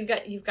don't know if you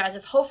guys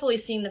have hopefully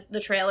seen the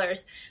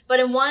trailers,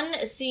 but in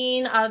one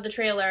scene of the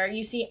trailer,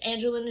 you see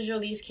Angelina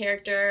Jolie's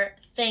character,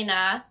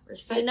 Thena.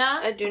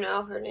 I do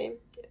know her name.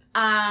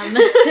 I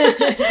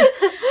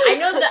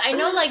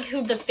know like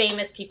who the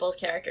famous people's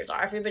characters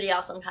are. Everybody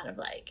else I'm kind of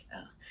like,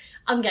 oh,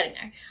 I'm getting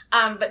there.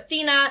 But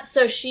Thena,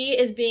 so she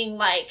is being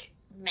like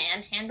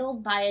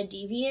manhandled by a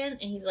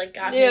deviant, and he's like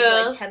got his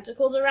like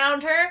tentacles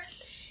around her.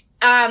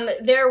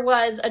 There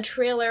was a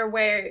trailer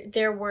where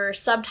there were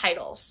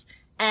subtitles,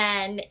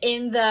 and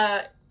in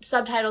the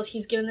subtitles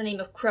he's given the name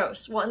of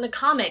Kroos. Well, in the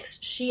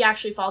comics, she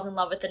actually falls in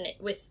love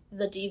with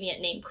the deviant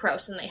named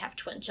Kroos, and they have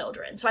twin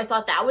children. So I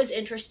thought that was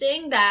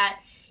interesting that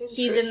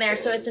he's in there,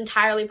 so it's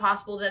entirely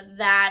possible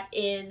that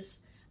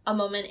is a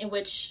moment in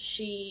which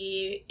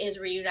she is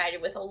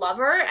reunited with a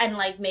lover, and,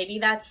 like, maybe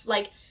that's,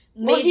 like...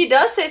 Well, he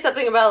does say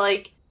something about,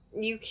 like,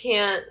 you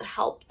can't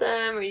help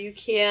them, or you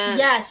can't...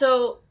 Yeah,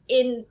 so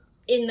in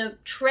the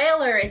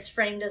trailer, it's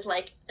framed as,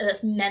 like,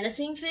 this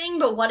menacing thing,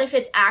 but what if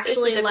it's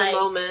actually, it's a like...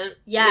 moment.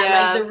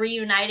 Yeah, like, the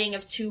reuniting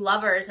of two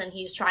lovers, and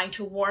he's trying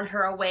to warn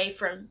her away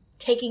from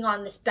taking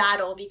on this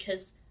battle,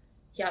 because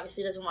he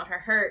obviously doesn't want her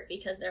hurt,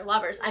 because they're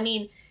lovers. I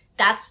mean...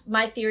 That's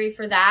my theory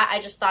for that.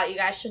 I just thought you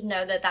guys should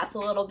know that that's a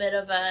little bit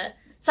of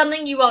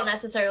something you won't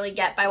necessarily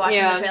get by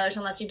watching the trailers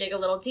unless you dig a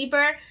little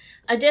deeper.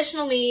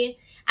 Additionally,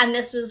 and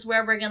this is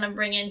where we're going to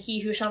bring in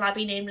He Who Shall Not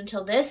Be Named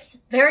until this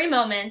very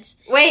moment.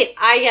 Wait,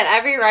 I get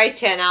every right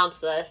to announce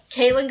this.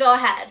 Caitlin, go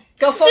ahead.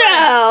 Go for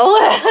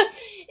it.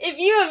 If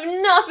you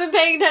have not been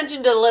paying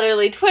attention to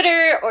literally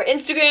Twitter or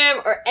Instagram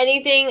or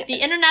anything... The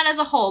internet as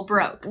a whole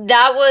broke.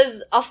 That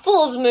was a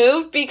fool's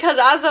move because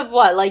as of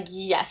what, like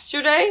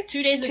yesterday?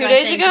 2 days ago,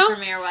 I think the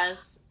premiere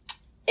was.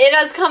 It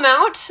has come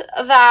out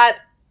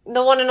that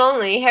the one and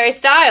only Harry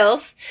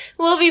Styles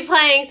will be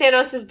playing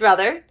Thanos'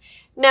 brother.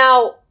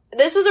 Now,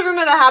 this was a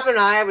rumor that happened,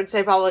 I would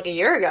say, probably like a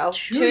year ago.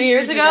 2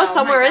 years ago,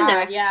 somewhere in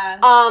there. Yeah.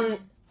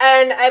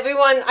 And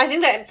everyone, I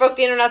think that broke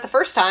the internet the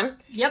first time.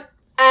 Yep.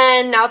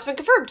 And now it's been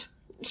confirmed.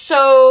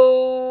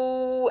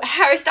 So,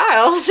 Harry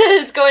Styles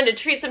is going to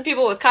treat some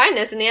people with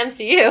kindness in the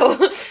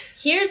MCU.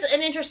 Here's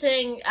an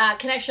interesting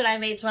connection I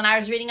made. So when I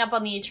was reading up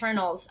on the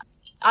Eternals,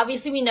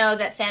 obviously we know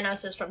that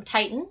Thanos is from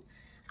Titan.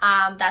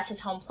 That's his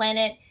home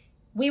planet.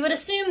 We would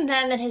assume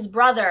then that his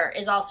brother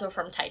is also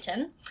from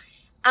Titan.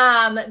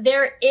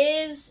 There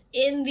is,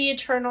 in the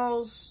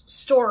Eternals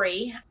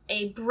story,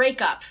 a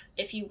breakup,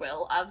 if you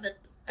will, of the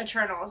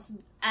Eternals.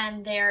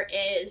 And there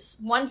is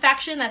one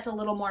faction that's a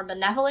little more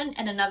benevolent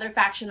and another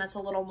faction that's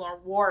a little more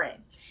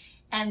warring.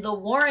 And the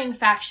warring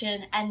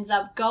faction ends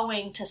up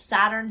going to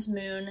Saturn's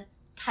moon,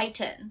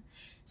 Titan.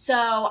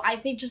 So I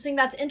think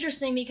that's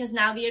interesting because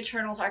now the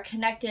Eternals are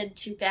connected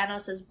to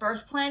Thanos'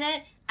 birth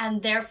planet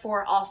and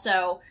therefore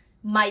also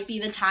might be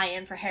the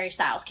tie-in for Harry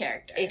Styles'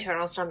 character.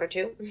 Eternals number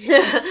 2.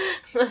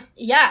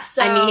 Yeah,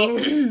 so... I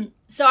mean...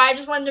 So I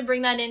just wanted to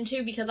bring that in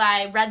too because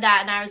I read that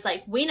and I was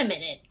like, wait a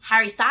minute,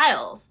 Harry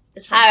Styles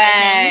is from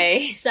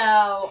Titan.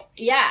 So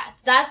yeah,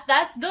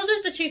 those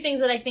are the two things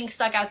that I think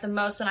stuck out the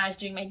most when I was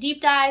doing my deep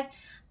dive.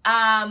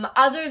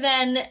 Other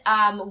than,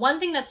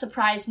 one thing that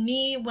surprised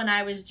me when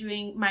I was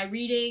doing my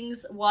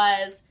readings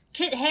was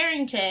Kit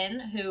Harington,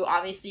 who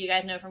obviously you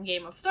guys know from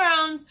Game of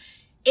Thrones,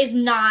 is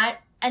not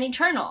an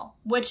Eternal,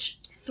 which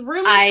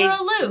threw me for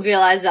a loop. I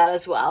realized that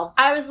as well.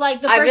 I was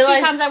like, the first few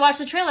times I watched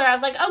the trailer, I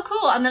was like, oh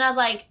cool, and then I was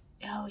like,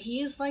 oh,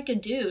 he's like a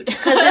dude.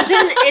 Because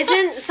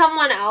isn't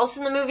someone else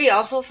in the movie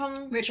also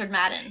from... Richard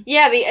Madden.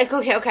 Yeah,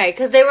 okay.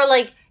 Because they were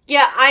like...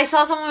 Yeah, I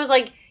saw someone who was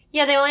like...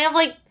 Yeah, they only have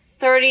like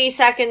 30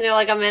 seconds or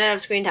like a minute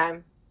of screen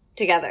time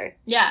together.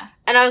 Yeah.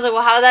 And I was like,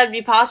 well, how would that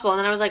be possible? And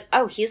then I was like,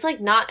 oh, he's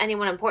like not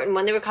anyone important.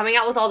 When they were coming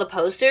out with all the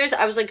posters,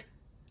 I was like,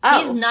 oh.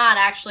 He's not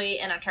actually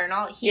an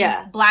Eternal. He's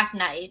Black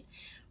Knight,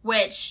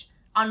 which...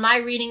 On my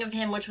reading of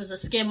him, which was a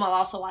skim while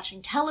also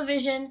watching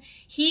television,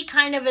 he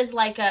kind of is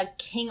like a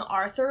King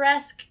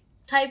Arthur-esque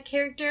type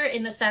character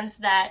in the sense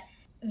that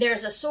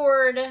there's a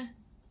sword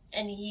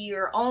and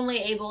you're only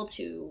able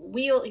to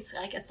wield, it's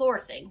like a Thor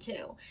thing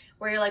too,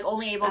 where you're like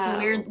only able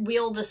to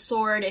wield the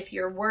sword if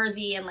you're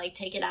worthy and like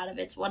take it out of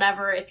its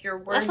whatever if you're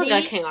worthy. That's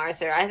like a King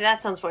Arthur. That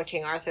sounds more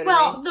King Arthur to me.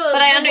 Well,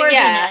 the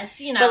worthiness,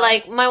 you know. But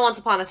like my Once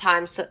Upon a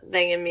Time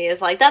thing in me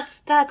is like, that's...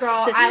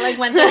 Girl, I like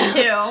went there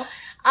too.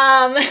 Do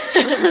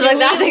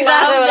That's we exactly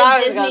love what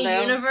I the was gonna Disney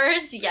do.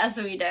 universe? Yes,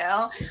 we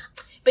do.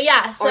 But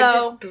yeah, Or so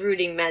just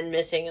brooding men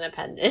missing an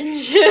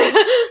appendage.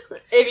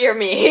 If you're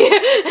me.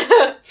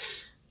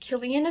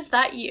 Killian, is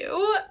that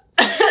you?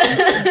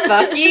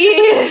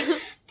 Bucky.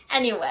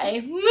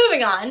 Anyway,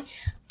 moving on.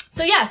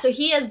 So yeah, so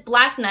he is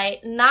Black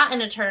Knight, not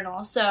an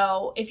Eternal.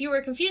 So if you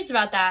were confused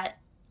about that,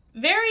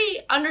 very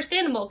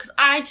understandable, because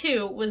I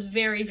too was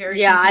very, very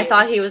Yeah, I confused.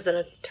 thought he was an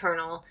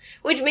Eternal.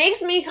 Which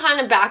makes me kind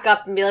of back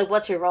up and be like,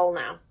 what's your role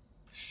now?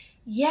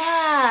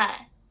 Yeah,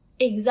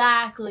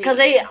 exactly. Because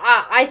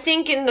I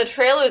think in the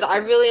trailers, I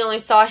really only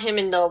saw him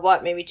in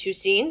maybe 2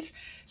 scenes.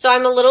 So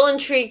I'm a little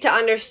intrigued to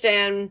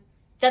understand.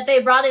 That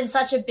they brought in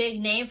such a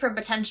big name for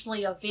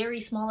potentially a very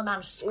small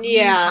amount of screen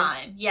Yeah.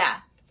 time. Yeah.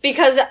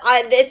 Because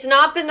it's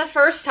not been the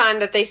first time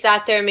that they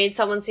sat there and made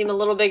someone seem a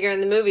little bigger in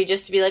the movie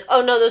just to be like,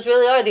 oh no, those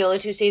really are the only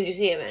 2 scenes you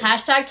see him in.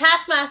 Hashtag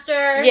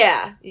Taskmaster.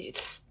 Yeah.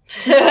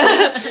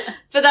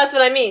 But that's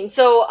what I mean.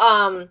 So,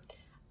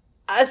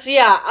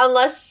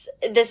 unless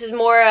this is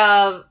more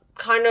of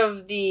kind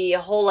of the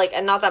whole, like,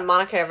 and not that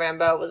Monica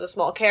Rambeau was a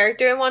small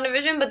character in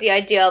WandaVision, but the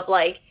idea of,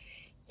 like,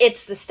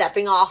 it's the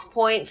stepping off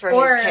point for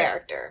Or his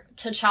character.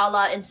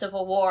 T'Challa in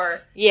Civil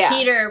War. Yeah.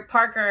 Peter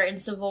Parker in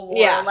Civil War.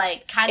 Yeah.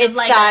 Like, kind It's of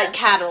like that a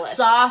catalyst.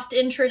 soft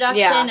introduction,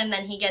 Yeah. and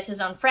then he gets his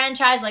own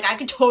franchise. Like, I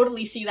could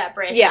totally see that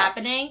branch Yeah.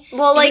 happening.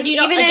 Well, like, Because you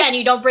don't, even again, if,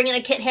 you don't bring in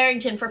a Kit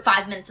Harington for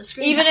 5 minutes of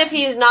screen even time. if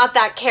he's not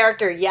that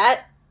character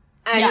yet,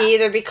 and Yeah. he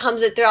either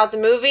becomes it throughout the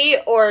movie,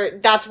 or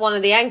that's one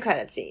of the end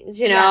credit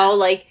scenes, you know? Yeah.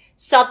 Like,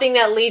 something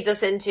that leads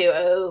us into,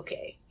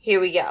 okay, here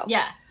we go.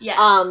 Yeah,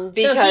 yeah.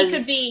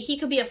 Because So he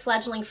could be a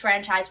fledgling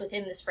franchise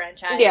within this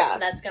franchise. Yeah.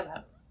 That's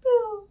gonna...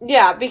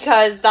 yeah,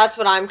 because that's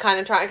what I'm kind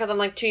of trying. Because I'm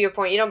like, to your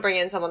point, you don't bring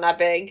in someone that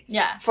big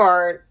Yeah.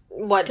 for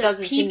what 'Cause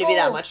doesn't seem to be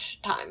that people-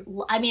 much time.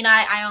 I mean,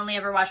 I only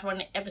ever watched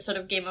one episode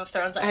of Game of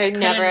Thrones. I never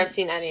couldn't- have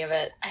seen any of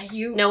it.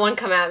 You... No one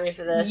come at me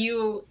for this.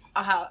 You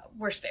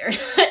were spared.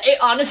 It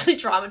honestly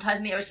traumatized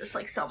me. It was just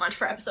like so much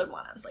for episode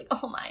 1. I was like,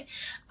 oh my.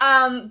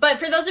 But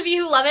for those of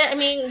you who love it, I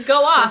mean,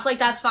 go off. Like,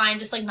 that's fine.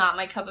 Just like not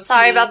my cup of tea.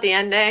 Sorry about the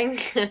ending.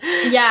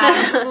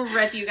 Yeah.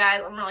 Rip you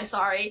guys. I'm really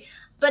sorry.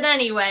 But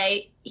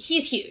anyway,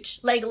 he's huge.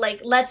 Like,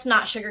 let's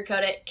not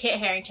sugarcoat it. Kit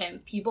Harington,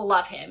 people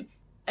love him.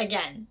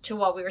 Again, to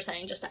what we were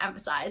saying, just to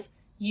emphasize,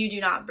 you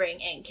do not bring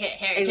in Kit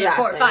Harington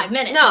for Exactly. 5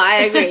 minutes. No, I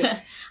agree.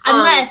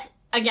 Unless,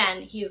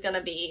 again, he's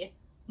gonna be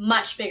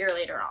much bigger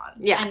later on.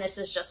 Yeah. And this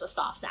is just a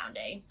soft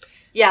sounding.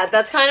 Yeah,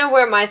 that's kind of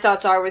where my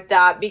thoughts are with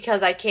that,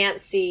 because I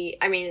can't see,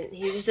 I mean,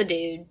 he's just a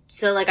dude,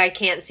 so, like, I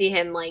can't see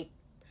him, like,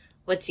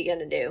 what's he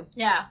gonna do?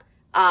 Yeah.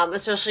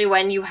 Especially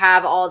when you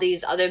have all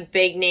these other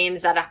big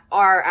names that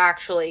are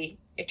actually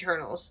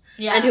Eternals.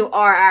 Yeah. And who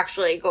are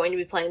actually going to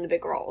be playing the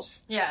big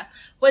roles. Yeah.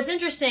 What's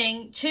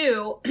interesting,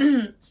 too,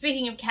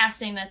 speaking of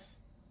casting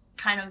that's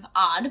kind of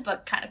odd,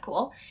 but kind of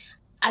cool,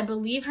 I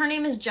believe her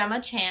name is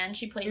Gemma Chan.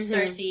 She plays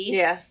Cersei.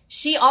 Yeah.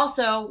 She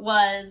also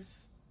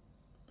was,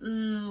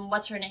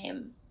 what's her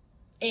name?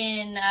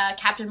 In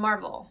Captain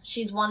Marvel.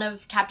 She's one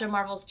of Captain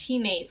Marvel's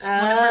teammates. One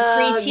of her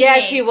Kree teammates. Yeah,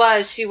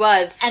 she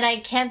was. And I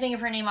can't think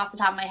of her name off the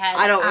top of my head.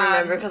 I don't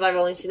remember, because I've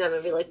only seen that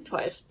movie, like,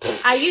 twice.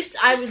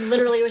 I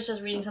literally was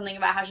just reading something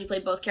about how she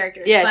played both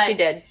characters. Yeah, but she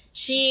did.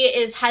 She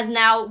has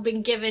now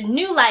been given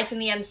new life in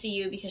the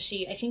MCU because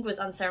she, I think, was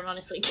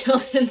unceremoniously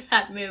killed in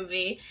that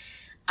movie.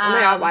 Oh my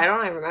god, why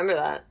don't I remember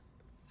that?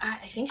 I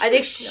think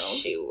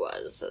She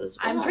was as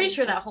well. I'm pretty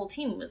sure that whole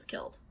team was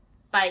killed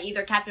by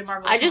either Captain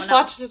Marvel or I just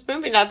someone watched else. this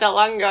movie not that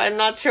long ago. I'm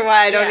not sure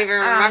why I don't Yeah, even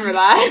remember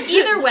that.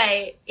 Either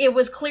way, it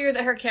was clear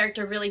that her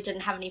character really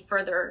didn't have any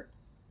further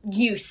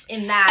use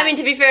in that. I mean,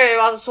 to be fair,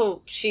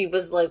 also, she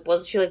was like,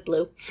 wasn't she like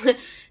blue?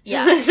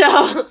 Yeah.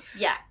 So.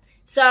 Yeah.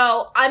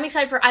 So I'm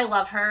excited for. I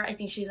love her. I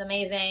think she's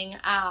amazing.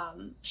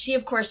 She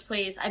of course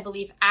plays, I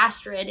believe,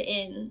 Astrid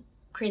in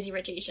Crazy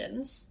Rich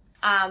Asians.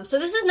 So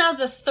this is now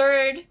the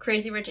third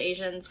Crazy Rich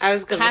Asians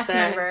cast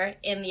member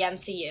in the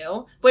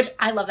MCU, which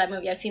I love that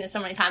movie. I've seen it so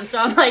many times. So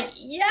I'm like,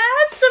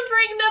 yes,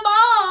 bring them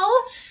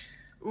all.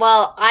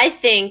 Well, I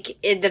think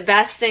the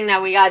best thing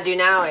that we gotta do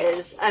now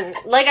is, and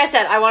like I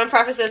said, I want to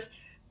preface this,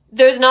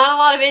 there's not a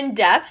lot of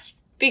in-depth,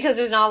 because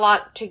there's not a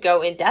lot to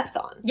go in-depth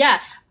on. Yeah.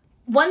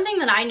 One thing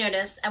that I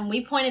noticed, and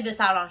we pointed this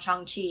out on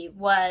Shang-Chi,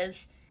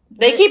 was...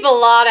 They keep a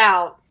lot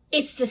out.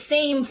 It's the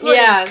same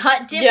footage,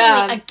 cut differently,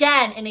 Yeah.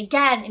 again and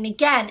again and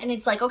again. And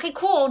it's like, okay,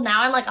 cool,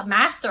 now I'm like a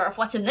master of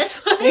what's in this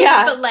footage.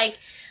 Yeah. But like...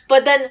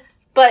 But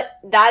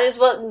that is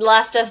what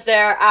left us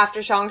there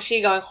after Shang-Chi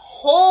going,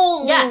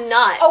 holy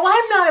nuts. Oh,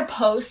 I'm not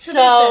opposed to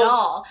this at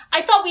all.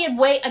 I thought we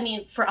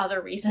had for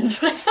other reasons,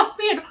 but I thought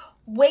we had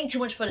way too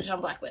much footage on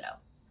Black Widow.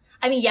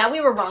 I mean, yeah,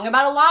 we were wrong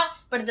about a lot,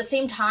 but at the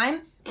same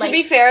time... To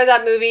be fair,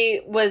 that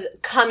movie was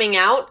coming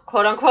out,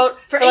 quote unquote,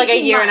 for like a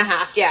year and a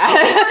half. Yeah.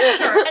 For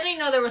sure. And I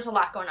know there was a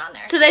lot going on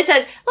there. So they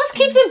said, let's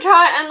keep them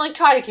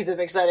try to keep them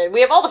excited.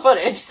 We have all the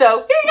footage, so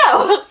here you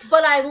go.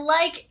 But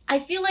I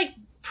feel like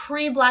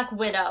pre-Black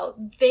Widow,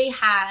 they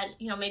had,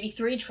 maybe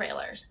 3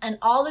 trailers, and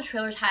all the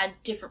trailers had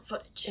different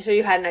footage. So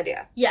you had an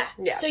idea. Yeah.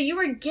 Yeah. So you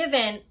were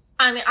given,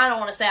 I mean, I don't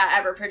want to say I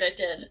ever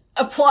predicted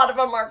a plot of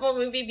a Marvel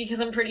movie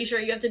because I'm pretty sure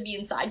you have to be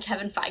inside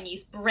Kevin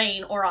Feige's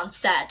brain or on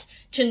set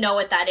to know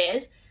what that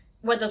is,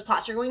 what those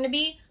plots are going to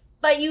be.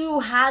 But you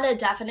had a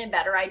definite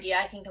better idea,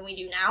 I think, than we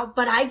do now.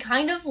 But I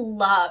kind of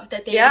love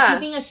that they were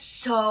keeping us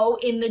so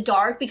in the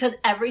dark because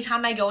every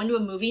time I go into a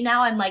movie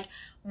now, I'm like,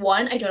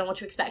 1, I don't know what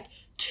to expect.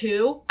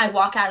 2, I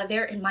walk out of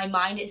there and my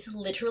mind is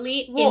literally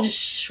in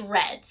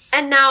shreds.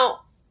 And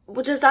now,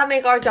 does that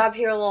make our job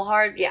here a little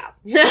hard? Yeah.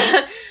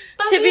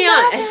 To be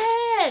honest,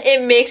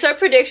 it makes our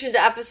predictions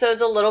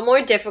episodes a little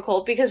more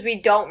difficult because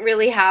we don't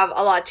really have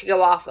a lot to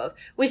go off of.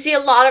 We see a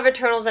lot of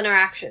Eternals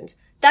interactions.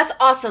 That's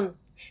awesome.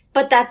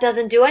 But that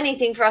doesn't do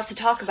anything for us to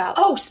talk about.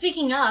 Oh,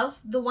 speaking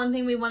of, the one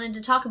thing we wanted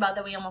to talk about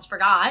that we almost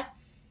forgot,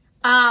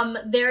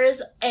 there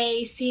is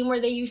a scene where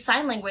they use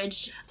sign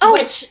language. Oh,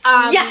 which,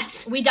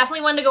 yes! We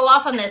definitely wanted to go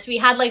off on this. We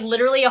had, like,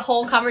 literally a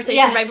whole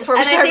conversation right before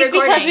we started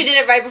recording. Because we did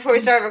it right before we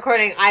started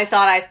recording, I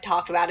thought I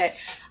talked about it.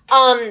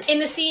 In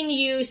the scene,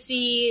 you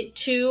see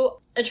 2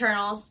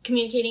 Eternals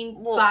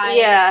communicating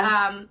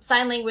by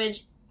sign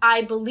language.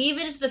 I believe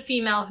it is the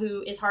female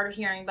who is hard of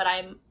hearing, but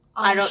I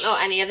don't know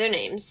any of their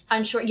names.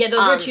 Unsure. Yeah,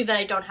 those are 2 that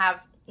I don't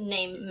have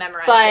name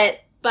memorized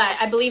yet. But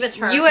I believe it's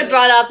her. You had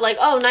brought up, like,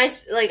 oh,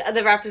 nice, like,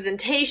 the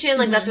representation,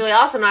 like, that's really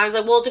awesome. And I was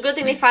like, well, it's a good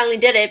thing they finally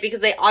did it,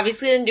 because they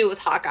obviously didn't do it with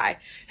Hawkeye,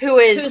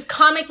 who's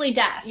comically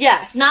deaf.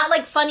 Yes. Not,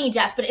 like, funny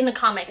deaf, but in the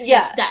comics,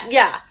 he's deaf.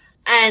 Yeah.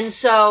 And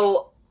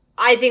so,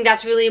 I think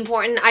that's really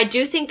important. I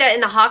do think that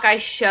in the Hawkeye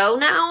show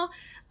now,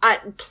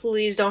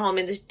 please don't hold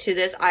me to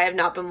this. I have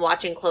not been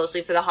watching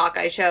closely for the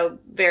Hawkeye show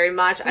very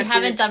much. I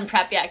haven't done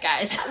prep yet,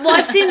 guys. Well,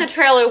 I've seen the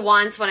trailer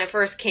once when it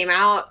first came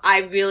out.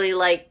 I really,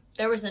 like...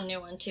 There was a new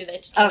one, too,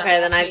 that just came out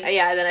last week.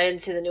 Then I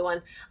didn't see the new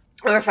one.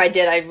 Or if I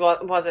did, I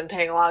wasn't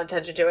paying a lot of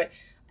attention to it.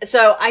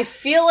 So, I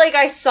feel like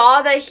I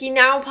saw that he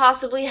now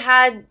possibly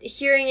had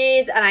hearing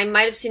aids, and I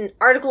might have seen an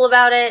article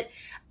about it.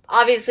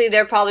 Obviously,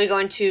 they're probably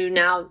going to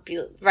now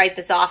write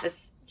this off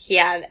as he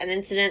had an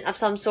incident of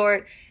some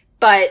sort.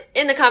 But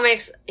in the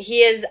comics, he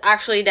is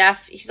actually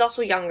deaf. He's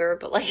also younger,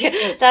 but, like,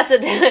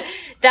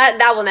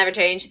 that will never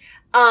change.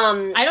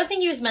 I don't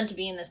think he was meant to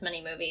be in this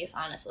many movies,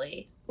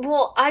 honestly.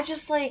 Well, I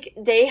just, like,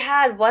 they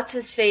had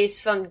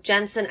what's-his-face from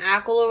Jensen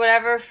Ackles or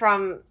whatever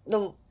from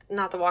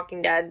not The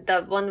Walking Dead,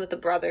 the one with the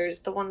brothers,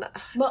 the one that,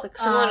 it's like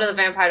similar to the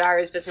Vampire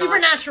Diaries, but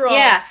Supernatural.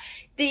 Yeah.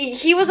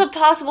 He was a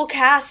possible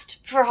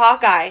cast for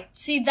Hawkeye.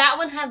 See, that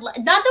one had,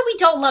 not that we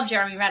don't love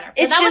Jeremy Renner,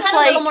 but it's that just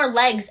one had a little more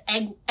legs,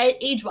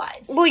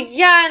 age-wise. Well,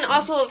 yeah, and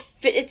also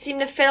it seemed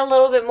to fit a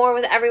little bit more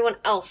with everyone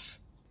else.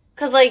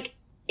 'Cause, like,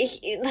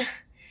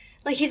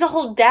 like, he's a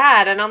whole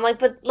dad, and I'm like,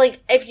 but, like,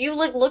 if you,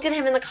 like, look at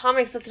him in the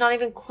comics, that's not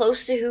even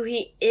close to who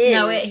he is.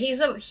 No,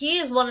 he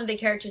is one of the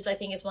characters I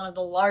think is one of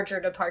the larger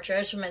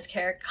departures from his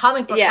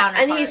comic book counterpart.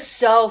 And he's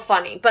so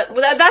funny. But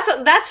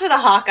that's for the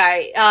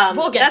Hawkeye.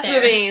 We'll get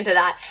there. Moving into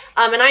that.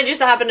 And I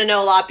just happen to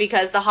know a lot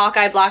because the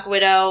Hawkeye, Black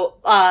Widow,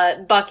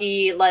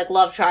 Bucky, like,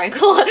 love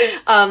triangle,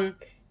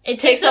 it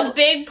takes a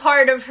big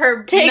part of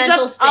her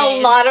mental space. Takes up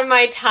a lot of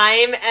my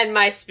time and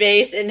my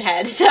space in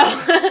head, so.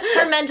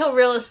 Her mental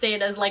real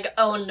estate is, like,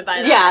 owned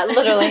by that. Yeah,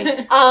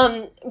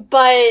 literally.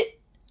 But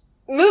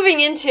moving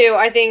into,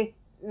 I think,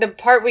 the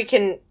part we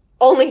can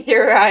only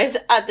theorize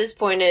at this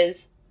point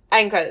is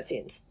end credit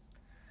scenes.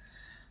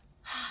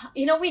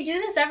 You know, we do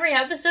this every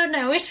episode, and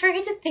I always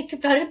forget to think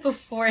about it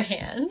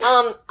beforehand.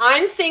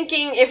 I'm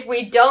thinking if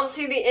we don't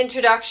see the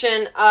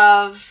introduction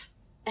of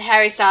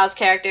Harry Styles'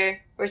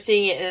 character, we're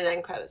seeing it in an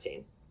end credit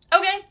scene.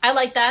 Okay, I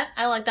like that.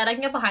 I can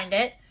get behind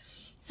it.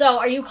 So,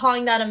 are you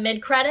calling that a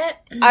mid-credit?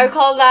 I would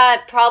call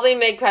that probably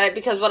mid-credit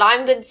because what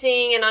I've been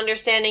seeing and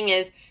understanding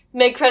is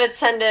mid-credits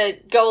tend to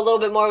go a little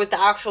bit more with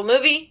the actual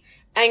movie,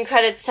 end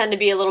credits tend to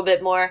be a little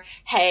bit more,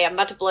 hey, I'm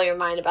about to blow your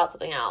mind about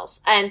something else.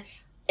 And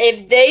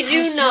if they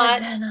do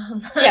not...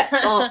 Venom.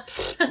 Yeah.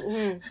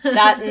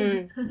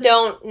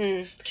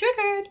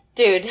 Triggered.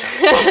 Dude.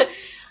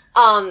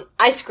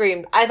 I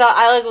screamed. I thought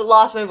I, like,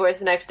 lost my voice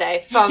the next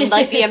day from,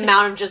 like, the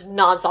amount of just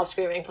nonstop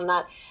screaming from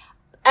that.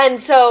 And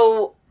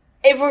so,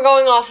 if we're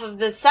going off of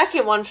the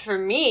second one for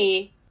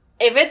me,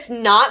 if it's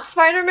not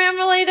Spider-Man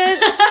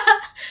related...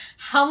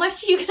 How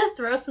much are you gonna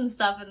throw some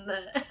stuff in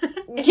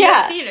the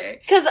theater?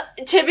 Because,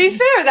 to be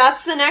fair,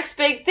 that's the next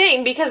big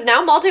thing, because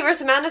now Multiverse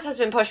of Madness has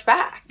been pushed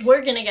back.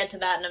 We're gonna get to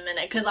that in a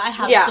minute, because I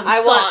have some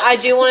thoughts. I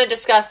do want to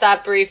discuss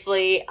that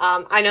briefly.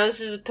 I know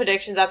this is a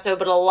predictions episode,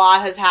 but a lot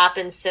has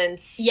happened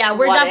since... Yeah,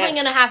 we're definitely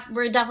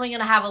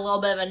gonna have a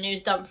little bit of a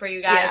news dump for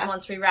you guys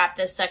once we wrap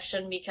this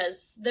section,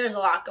 because there's a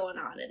lot going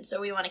on, and so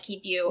we want to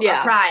keep you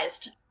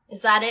apprised.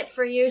 Is that it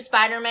for you,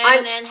 Spider-Man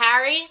and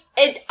Harry?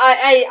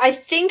 I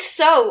think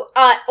so.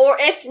 Or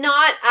if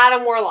not,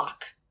 Adam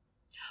Warlock.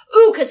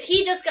 Ooh, because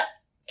he just got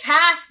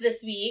cast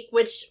this week,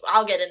 which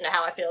I'll get into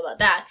how I feel about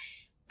that.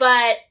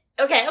 But,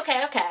 okay.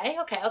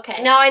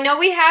 Now, I know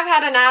we have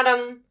had an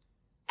Adam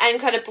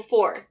end credit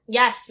before.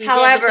 Yes, we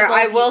However, did.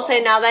 I will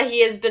say now that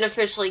he has been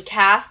officially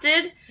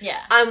casted,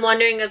 I'm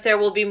wondering if there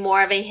will be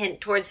more of a hint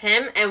towards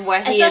him and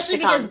what he is to come. Especially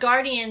because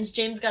Guardians,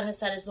 James Gunn has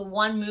said, is the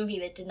one movie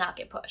that did not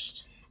get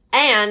pushed.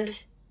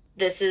 And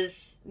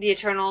the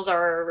Eternals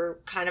are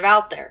kind of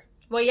out there.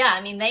 Well, yeah,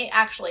 I mean, they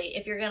actually,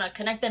 if you're going to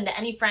connect them to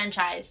any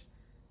franchise,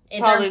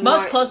 Probably they're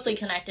most more closely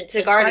connected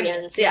to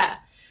Guardians, yeah.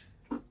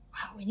 Wow,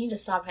 we need to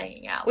stop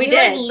hanging out. We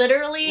did. Like,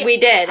 literally. We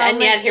did,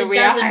 and yet here we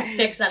are. It doesn't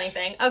fix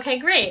anything. Okay,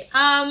 great.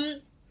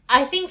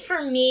 I think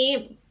for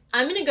me,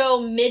 I'm going to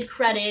go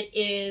mid-credit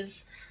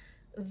is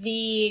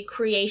the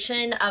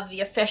creation of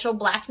the official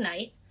Black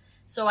Knight.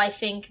 So I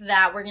think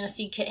that we're going to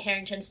see Kit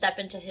Harington step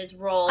into his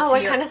role. Oh,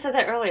 I kind of said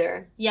that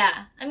earlier.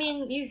 Yeah. I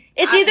mean,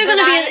 it's either going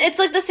to be, it's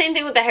like the same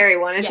thing with the Harry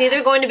one. It's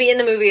either going to be in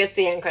the movie or it's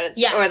the end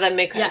credits or the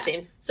mid-credit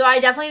scene. So I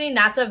definitely think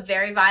that's a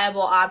very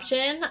viable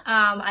option.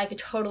 I could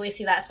totally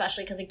see that,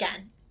 especially because,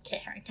 again, Kit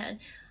Harington.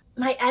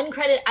 My end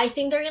credit, I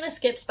think they're going to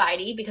skip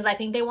Spidey because I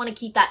think they want to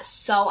keep that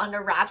so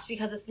under wraps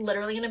because it's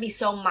literally going to be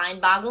so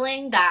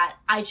mind-boggling that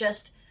I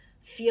just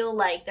feel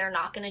like they're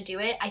not going to do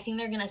it. I think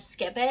they're going to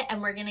skip it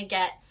and we're going to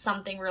get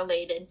something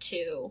related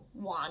to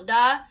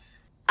Wanda.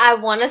 I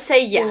want to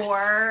say yes.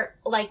 Or,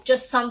 like,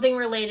 just something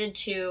related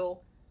to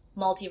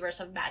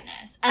Multiverse of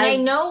Madness. And I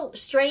know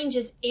Strange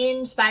is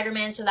in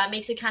Spider-Man, so that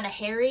makes it kind of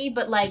hairy,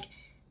 but, like...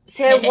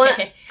 See, I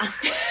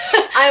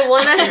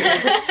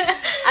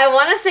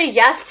want to say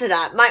yes to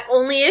that. My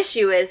only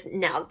issue is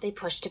now that they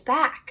pushed it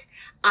back.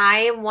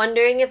 I am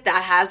wondering if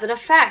that has an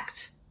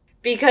effect.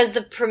 Because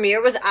the premiere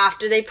was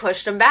after they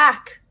pushed them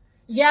back.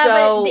 Yeah,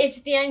 so, but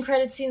if the end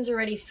credit scene's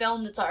already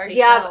filmed, it's already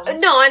filmed. Yeah,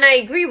 no, and I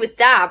agree with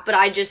that, but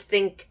I just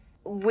think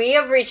we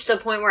have reached the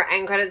point where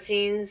end credit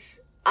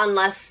scenes,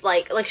 unless,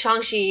 like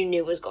Shang-Chi you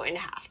knew was going to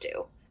have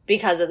to,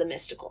 because of the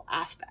mystical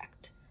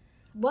aspect.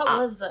 What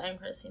was the end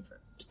credit scene for?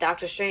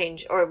 Doctor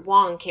Strange, or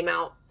Wong came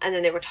out, and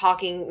then they were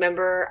talking,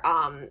 remember,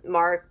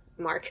 the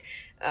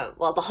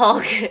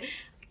Hulk...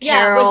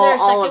 Carol, was there a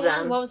second all of them.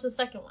 One? What was the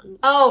second one?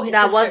 Oh,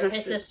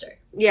 his sister.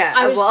 Yeah.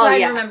 I was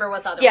trying to remember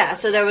what the other one was. Yeah,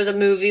 so there was a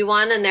movie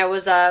one, and there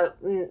was a,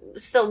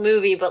 still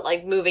movie, but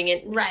like moving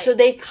it. Right. So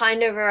they've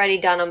kind of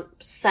already done a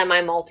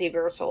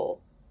semi-multiversal,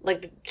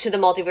 like to the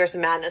Multiverse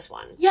of Madness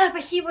ones. Yeah,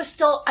 but he was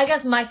still, I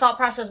guess my thought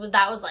process with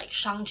that was like,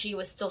 Shang-Chi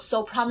was still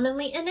so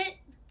prominently in it.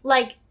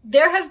 Like,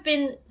 there have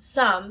been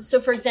some,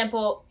 so for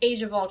example,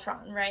 Age of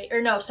Ultron, right?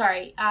 Or no,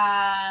 sorry,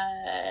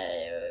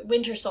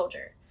 Winter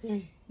Soldier.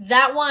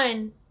 That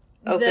one...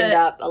 opened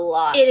up a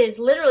lot. It is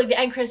literally the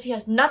end credits. He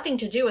has nothing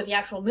to do with the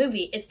actual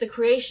movie. It's the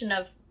creation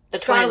of the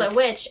Scarlet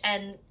Witch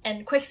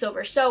and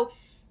Quicksilver. So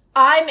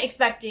I'm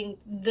expecting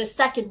the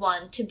second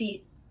one to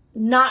be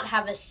not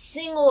have a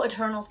single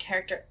Eternals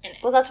character in it.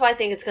 Well, that's why I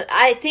think it's good.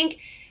 I think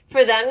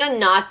for them to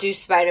not do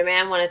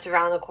Spider-Man when it's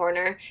around the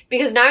corner,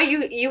 because now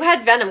you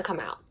had Venom come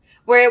out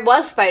where it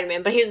was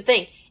Spider-Man, but here's the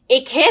thing.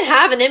 It can't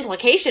have an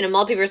implication in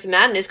Multiverse of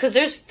Madness because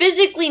there's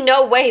physically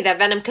no way that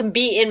Venom can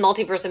be in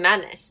Multiverse of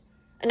Madness.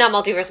 Not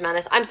Multiverse of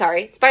Madness. I'm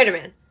sorry.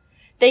 Spider-Man.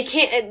 They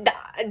can't...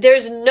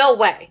 There's no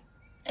way.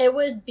 It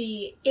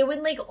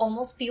would like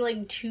almost be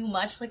like too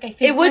much. Like I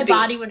think my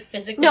body would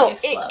physically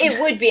explode.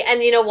 It would be.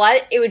 And you know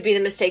what? It would be the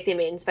mistake they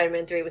made in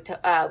Spider-Man 3 with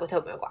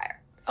Tobey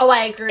Maguire. Oh,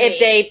 I agree. If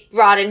they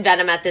brought in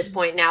Venom at this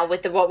point now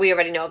with what we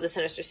already know of the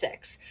Sinister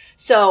Six.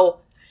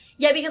 So...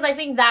 Yeah, because I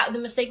think that the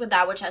mistake with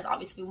that, which has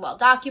obviously been well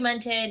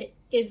documented,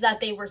 is that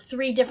they were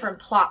 3 different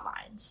plot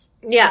lines.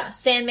 Yeah. You know,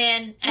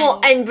 Sandman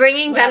and... and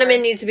bringing Venom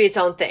in needs to be its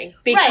own thing.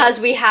 Because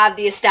we have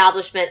the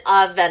establishment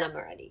of Venom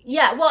already.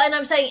 Yeah, well, and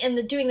I'm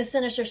saying doing the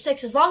Sinister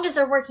Six, as long as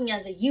they're working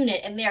as a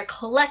unit and they are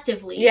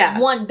collectively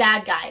one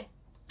bad guy,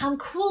 I'm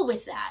cool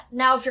with that.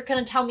 Now, if you're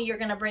going to tell me you're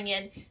going to bring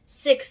in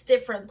 6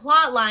 different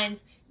plot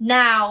lines,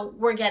 now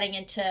we're getting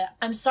into...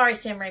 I'm sorry,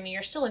 Sam Raimi,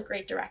 you're still a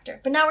great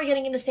director. But now we're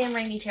getting into Sam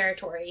Raimi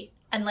territory.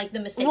 And, like, the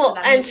mistakes of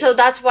that movie. So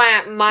that's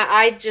why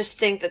I just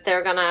think that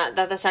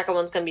that the second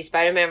one's gonna be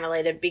Spider-Man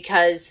related,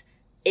 because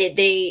if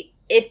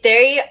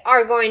they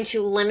are going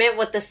to limit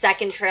what the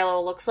second trailer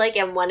looks like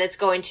and when it's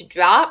going to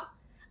drop,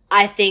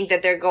 I think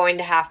that they're going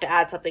to have to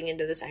add something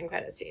into this end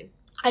credit scene.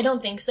 I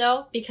don't think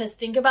so, because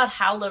think about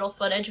how little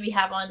footage we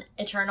have on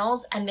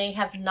Eternals, and they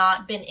have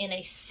not been in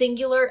a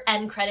singular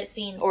end credit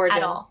scene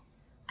at all.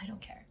 I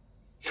don't care.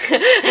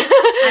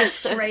 I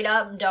straight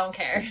up don't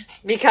care.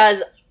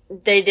 Because...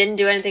 they didn't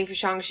do anything for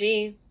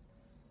Shang-Chi.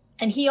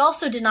 And he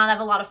also did not have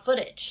a lot of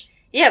footage.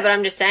 Yeah, but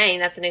I'm just saying,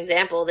 that's an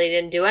example. They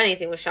didn't do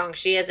anything with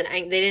Shang-Chi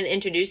they didn't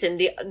introduce him.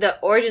 The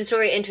origin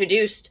story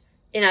introduced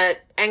in a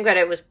end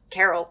credit was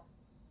Carol.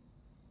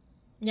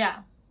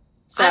 Yeah.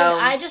 So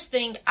I just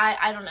think,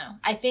 I don't know.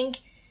 I think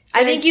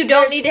you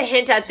don't need to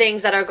hint at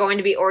things that are going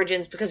to be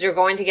origins because you're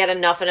going to get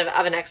enough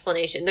of an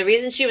explanation. The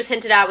reason she was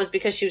hinted at was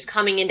because she was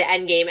coming into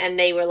Endgame and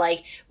they were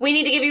like, we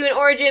need to give you an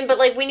origin, but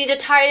like we need to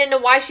tie it into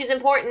why she's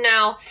important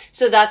now.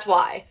 So that's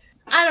why.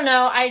 I don't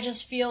know. I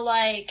just feel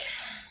like...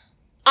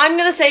 I'm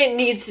going to say it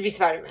needs to be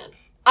Spider-Man.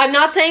 I'm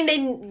not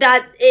saying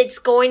that it's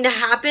going to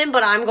happen,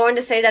 but I'm going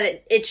to say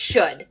that it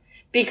should.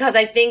 Because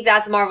I think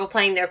that's Marvel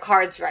playing their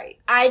cards right.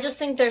 I just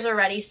think there's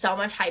already so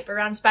much hype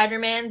around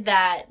Spider-Man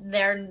that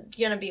they're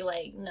gonna be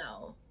like,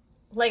 no.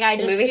 Like, I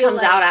just feel the movie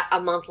comes out a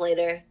month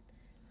later.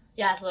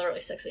 Yeah, it's literally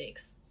 6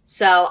 weeks.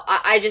 So,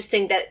 I just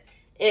think that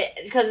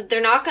Because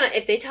they're not gonna,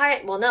 if they tie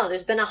it, well, no,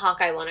 there's been a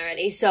Hawkeye one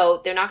already,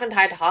 so they're not gonna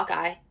tie it to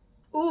Hawkeye.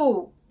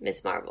 Ooh.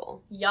 Miss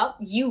Marvel. Yup,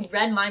 you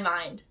read my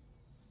mind.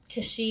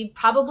 Because she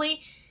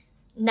probably,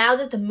 now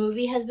that the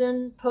movie has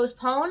been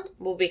postponed,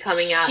 will be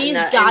coming out. She's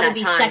got to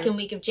be second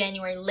week of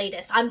January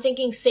latest. I'm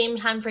thinking same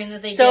time frame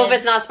that they did. So if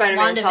it's not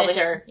Spider-Man, it's probably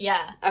her.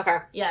 Yeah. Okay.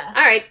 Yeah.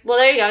 All right. Well,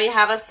 there you go. You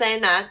have us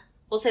saying that.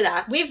 We'll say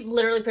that. We've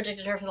literally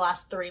predicted her for the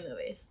last 3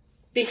 movies.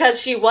 Because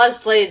she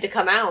was slated to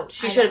come out.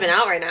 She should have been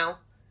out right now.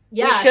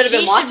 Yeah, she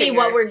should be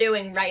what we're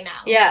doing right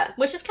now. Yeah.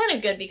 Which is kind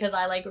of good because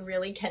I, like,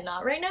 really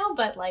cannot right now,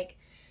 but, like,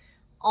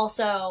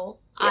 also,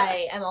 yeah.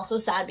 I am also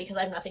sad because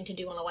I have nothing to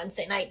do on a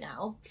Wednesday night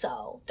now.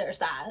 So, there's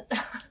that.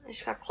 I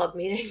just got club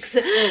meetings.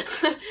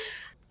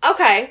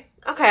 Okay,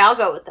 I'll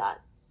go with that.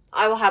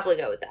 I will happily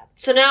go with that.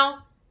 So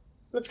now,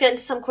 let's get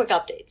into some quick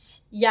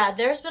updates. Yeah,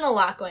 there's been a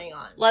lot going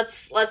on.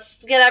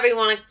 Let's get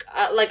everyone,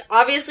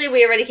 obviously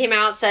we already came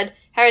out and said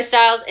Harry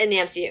Styles in the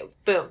MCU.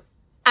 Boom.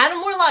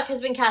 Adam Warlock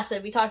has been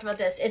casted. We talked about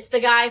this. It's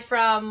the guy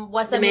from,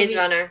 what's that movie? The Maze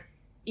Runner.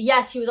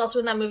 Yes, he was also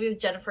in that movie with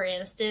Jennifer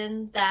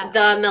Aniston.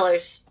 The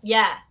Millers.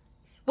 Yeah.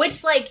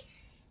 Which, like,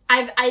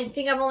 I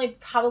think I've only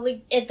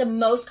probably, at the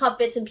most, caught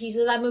bits and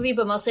pieces of that movie,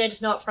 but mostly I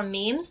just know it from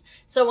memes.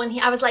 So when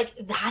I was like,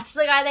 that's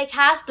the guy they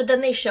cast, but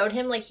then they showed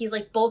him, like, he's,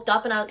 like, bulked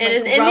up and I was, like,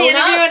 in the interview,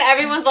 and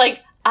everyone's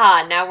like,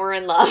 now we're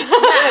in love. Yeah,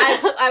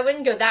 I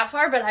wouldn't go that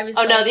far, but I was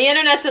no, the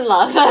internet's in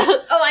love.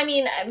 Oh, I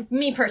mean,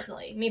 me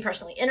personally.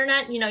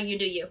 Internet, you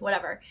do you,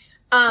 whatever.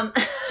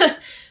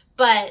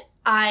 But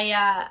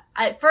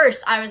at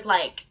first I was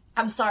like,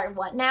 I'm sorry,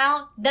 what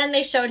now? Then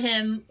they showed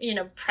him,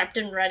 prepped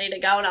and ready to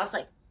go, and I was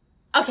like,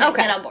 okay.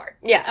 Get on board.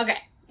 Yeah. Okay.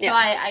 Yeah. So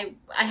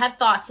I had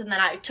thoughts, and then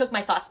I took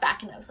my thoughts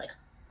back, and I was like,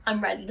 I'm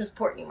ready to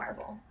support you,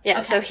 Marvel. Yeah,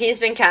 okay. So he's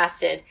been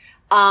casted.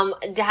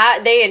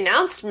 They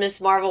announced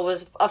Miss Marvel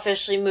was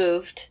officially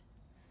moved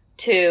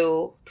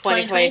to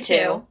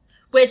 2022.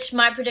 Which,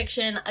 my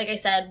prediction, like I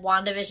said,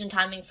 WandaVision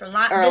timing from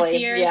this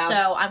year, yeah.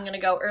 So I'm going to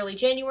go early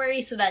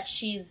January so that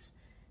she's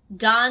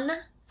done,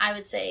 I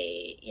would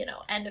say,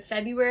 end of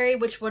February,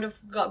 which would have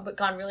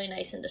gone really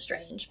nice into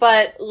Strange.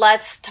 But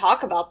let's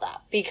talk about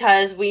that,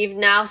 because we've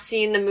now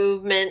seen the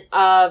movement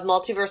of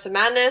Multiverse of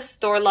Madness,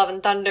 Thor Love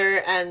and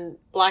Thunder, and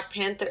Black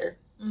Panther.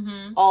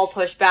 Mm-hmm. All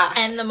pushed back.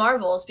 And the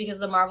Marvels, because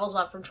the Marvels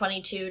went from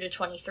 22 to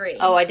 23.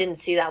 Oh, I didn't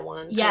see that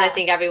one. Yeah. I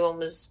think everyone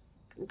was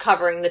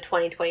covering the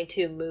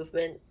 2022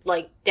 movement,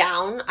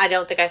 down. I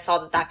don't think I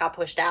saw that got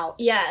pushed out.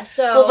 Yeah,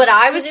 so... Well, but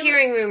I was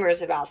hearing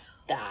rumors about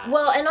that.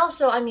 Well, and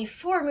also,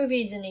 4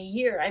 movies in a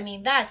year,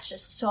 that's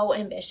just so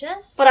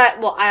ambitious. But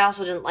I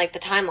also didn't like the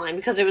timeline,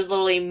 because it was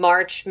literally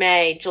March,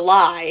 May,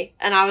 July,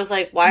 and I was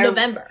like, why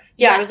November.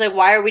 Yeah, I was like,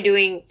 why are we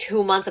doing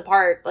 2 months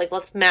apart?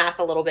 Let's math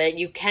a little bit.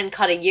 You can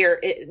cut a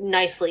year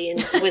nicely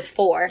with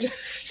 4.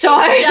 So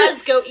it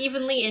does go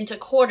evenly into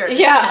quarters.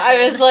 Yeah,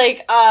 I was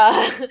like,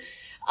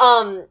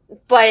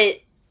 but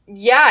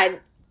yeah,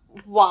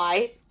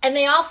 why? And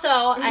they also,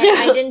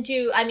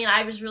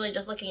 I was really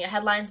just looking at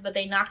headlines, but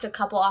they knocked a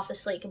couple off the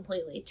slate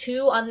completely.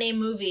 2 unnamed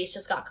movies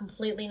just got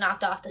completely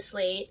knocked off the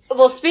slate.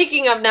 Well,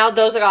 speaking of now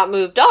those that got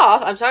moved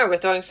off, I'm sorry we're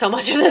throwing so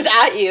much of this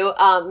at you,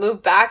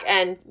 move back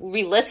and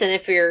re-listen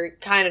if you're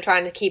kind of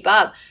trying to keep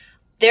up.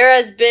 There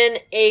has been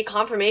a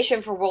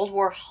confirmation for World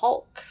War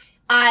Hulk.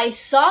 I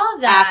saw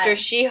that. After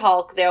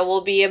She-Hulk, there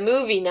will be a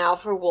movie now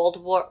for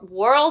World War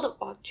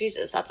Hulk.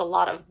 There's a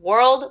lot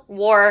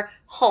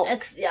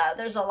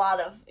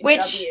of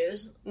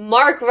W's.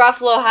 Mark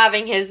Ruffalo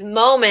having his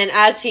moment,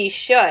 as he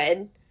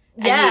should.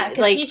 Yeah,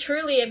 because he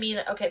truly,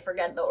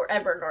 forget the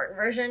Edward Norton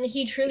version,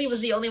 he truly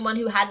was the only one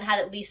who hadn't had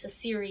at least a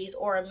series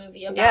or a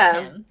movie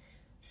about him.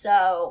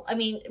 So,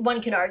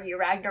 one can argue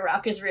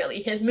Ragnarok is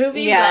really his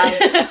movie.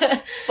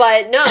 Yeah.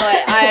 But no,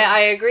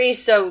 I agree.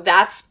 So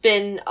that's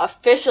been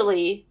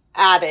officially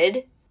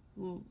added.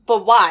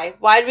 But why?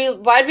 Why'd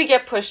we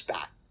get pushed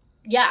back?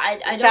 Yeah, I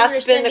don't understand.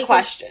 That's been the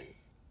question.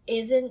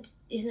 Isn't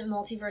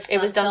Multiverse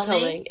It was done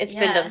filming. It's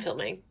been done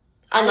filming.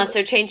 Unless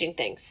they're changing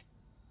things.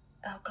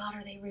 Oh god,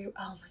 are they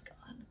oh my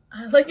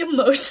god. I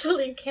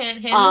emotionally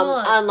can't handle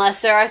it.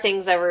 Unless there are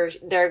things that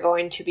they're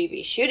going to be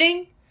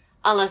reshooting.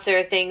 Unless there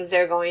are things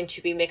they're going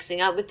to be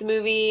mixing up with the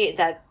movie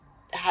that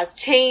has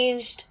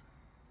changed.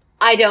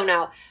 I don't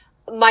know.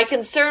 My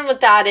concern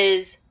with that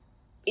is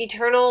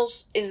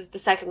Eternals is the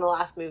second to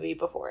last movie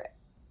before it.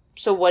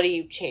 So what are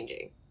you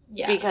changing?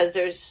 Yeah. Because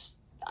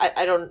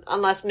I don't,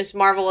 unless Miss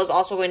Marvel is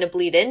also going to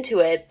bleed into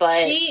it,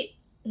 but...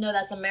 No,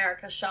 that's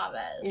America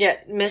Chavez. Yeah,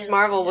 Miss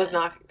Marvel was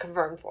not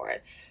confirmed for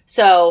it.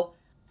 So,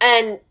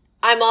 and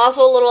I'm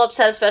also a little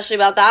upset, especially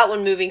about that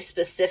one moving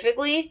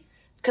specifically,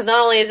 because not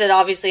only is it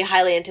obviously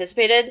highly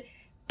anticipated,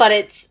 but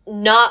it's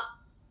not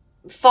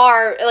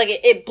far,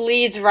 it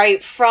bleeds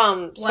right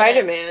from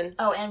Spider-Man.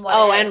 And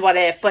What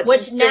If. But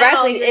which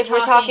directly, if we're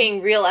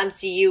talking real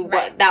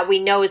MCU, that we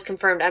know is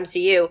confirmed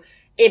MCU,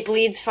 it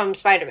bleeds from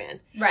Spider-Man.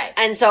 Right.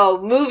 And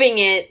so moving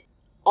it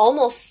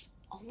almost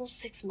almost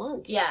 6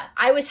 months. Yeah.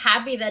 I was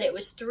happy that it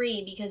was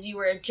 3 because you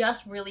were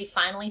just really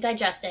finally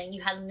digesting.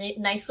 You had a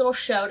nice little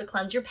show to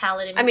cleanse your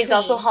palate in between. I mean, it's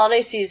also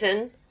holiday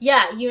season.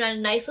 Yeah, you had a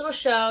nice little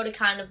show to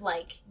kind of,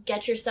 like,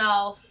 get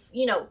yourself,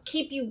 you know,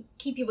 keep you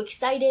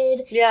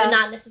excited. Yeah. But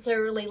not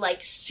necessarily,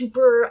 like,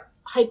 super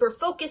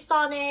hyper-focused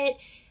on it.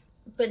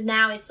 But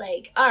now it's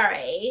like, all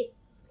right,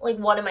 like,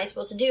 what am I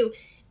supposed to do?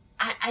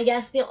 I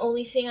guess the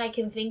only thing I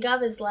can think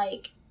of is,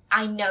 like,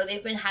 I know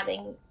they've been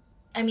having...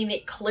 I mean, they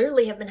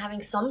clearly have been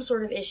having some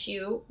sort of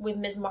issue with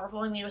Ms.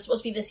 Marvel. I mean, it was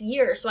supposed to be this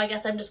year, so I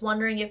guess I'm just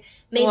wondering if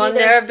maybe... Well,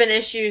 there have been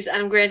issues,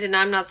 and granted,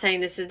 I'm not saying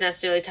this is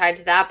necessarily tied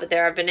to that, but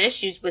there have been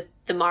issues with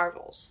the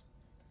Marvels.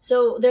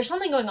 So there's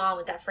something going on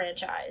with that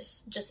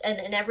franchise, just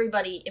and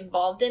everybody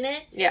involved in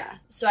it. Yeah.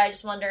 So I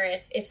just wonder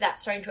if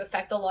that's starting to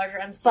affect the larger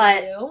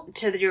MCU. But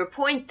to your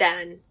point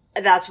then,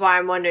 that's why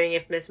I'm wondering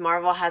if Ms.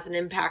 Marvel has an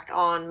impact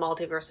on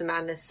Multiverse of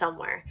Madness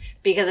somewhere.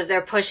 Because if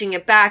they're pushing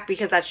it back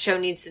because that show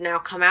needs to now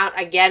come out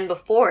again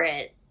before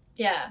it.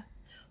 Yeah.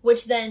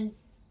 Which then,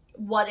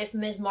 what if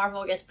Ms.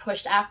 Marvel gets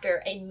pushed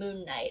after a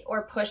Moon Knight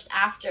or pushed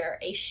after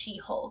a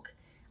She-Hulk?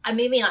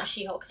 Maybe not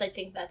She-Hulk because I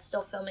think that's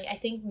still filming. I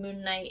think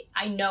Moon Knight,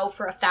 I know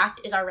for a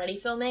fact, is already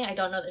filming. I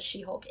don't know that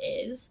She-Hulk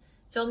is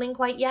filming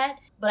quite yet,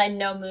 but I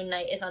know Moon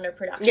Knight is under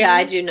production. Yeah,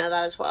 I do know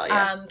that as well,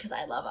 yeah. Because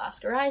I love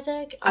Oscar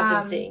Isaac. I've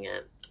been seeing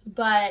it.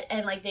 But,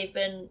 and, like, they've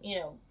been, you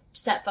know,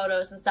 set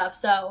photos and stuff,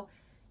 so,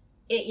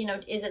 it, you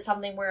know, is it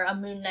something where a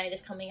Moon Knight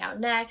is coming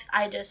out next?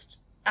 I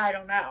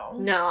don't know.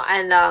 No,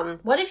 and,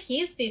 What if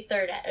he's the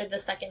the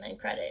second end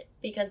credit?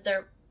 Because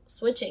they're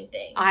switching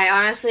things.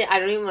 I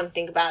don't even want to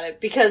think about it,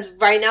 because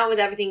right now with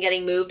everything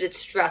getting moved, it's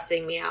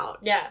stressing me out.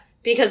 Yeah.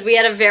 Because we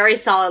had a very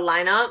solid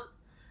lineup,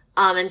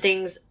 and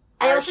things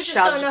are I also just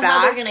don't know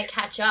how they're gonna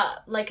catch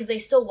up, like, because they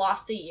still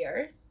lost a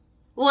year.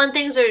 Well, and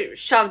things are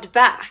shoved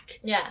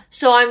back. Yeah.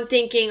 So I'm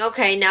thinking,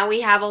 okay, now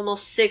we have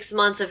almost 6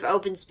 months of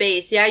open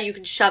space. Yeah, you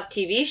can shove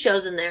TV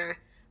shows in there,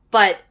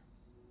 but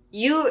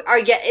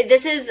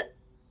this is,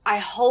 I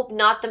hope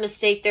not the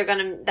mistake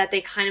that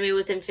they kind of made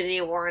with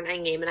Infinity War and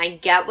Endgame, and I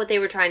get what they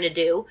were trying to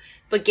do,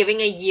 but giving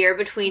a year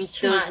between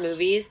those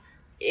movies,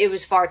 it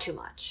was far too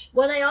much.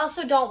 When I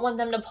also don't want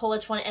them to pull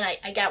a 20, and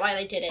I get why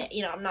they did it.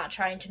 You know, I'm not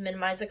trying to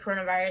minimize the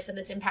coronavirus and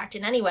its impact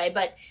in any way,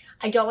 but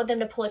I don't want them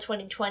to pull a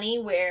 2020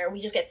 where we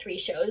just get 3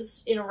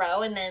 shows in a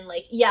row and then,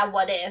 like, yeah,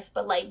 what if?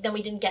 But, like, then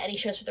we didn't get any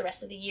shows for the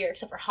rest of the year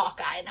except for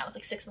Hawkeye, and that was,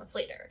 like, 6 months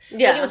later.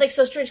 Yeah. Like, it was, like,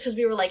 so strange because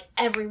we were, like,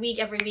 every week,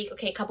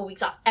 okay, a couple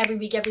weeks off. Every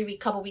week,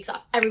 couple weeks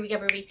off. Every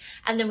week.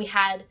 And then we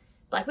had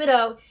Black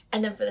Widow,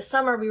 and then for the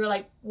summer we were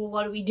like, well,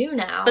 what do we do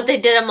now? But they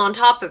did them on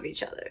top of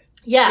each other.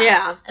 Yeah.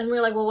 Yeah. And we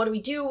were like, well, what do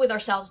we do with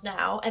ourselves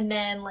now? And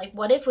then, like,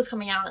 What If was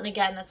coming out, and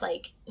again, that's,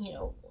 like, you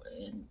know,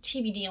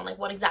 TBD on, like,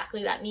 what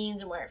exactly that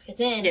means and where it fits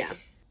in. Yeah.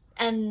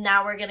 And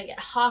now we're gonna get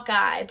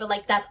Hawkeye, but,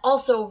 like, that's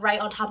also right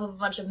on top of a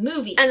bunch of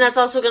movies. And that's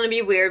also gonna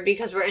be weird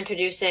because we're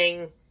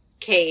introducing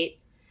Kate,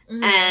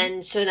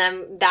 and so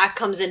then that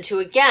comes into,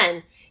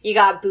 again, you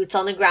got Boots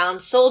on the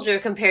Ground Soldier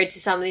compared to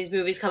some of these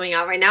movies coming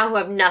out right now who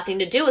have nothing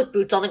to do with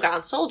Boots on the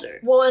Ground Soldier.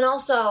 Well, and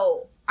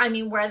also, I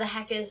mean, where the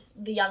heck is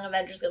the Young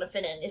Avengers gonna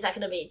fit in? Is that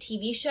gonna be a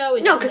TV show?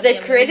 No, because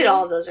they've created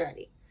all of those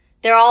already.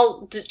 They're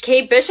all...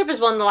 Kate Bishop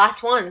is one of the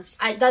last ones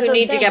that's who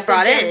need to get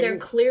brought in. They're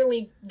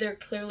clearly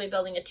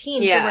building a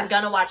team, so we're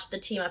gonna watch the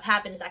team up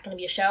happen. Is that gonna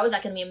be a show? Is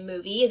that gonna be a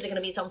movie? Is it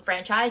gonna be its own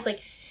franchise? Like,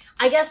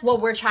 I guess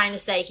what we're trying to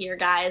say here,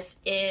 guys,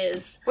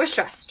 is... We're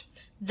stressed.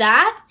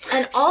 That,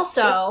 and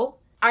also,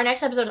 our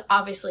next episode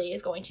obviously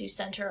is going to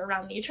center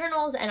around the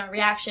Eternals and our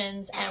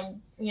reactions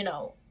and, you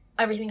know,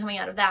 everything coming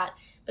out of that.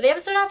 But the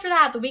episode after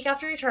that, the week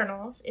after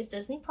Eternals, is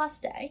Disney Plus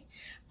Day,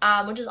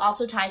 which is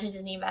also tied to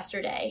Disney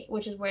Investor Day,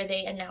 which is where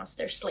they announce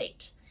their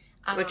slate.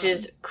 Which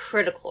is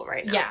critical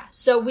right now. Yeah,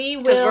 so we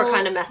will... Because we're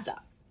kind of messed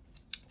up.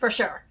 For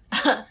sure.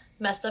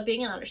 Messed up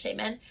being an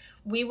understatement.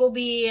 We will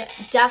be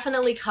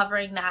definitely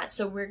covering that.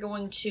 So we're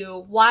going to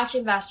watch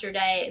Investor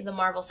Day, the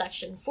Marvel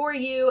section for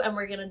you, and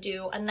we're going to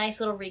do a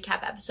nice little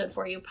recap episode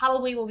for you.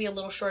 Probably will be a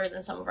little shorter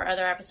than some of our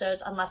other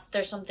episodes, unless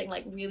there's something,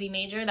 like, really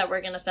major that we're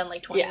going to spend,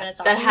 like, 20 minutes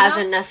on. That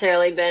hasn't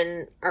necessarily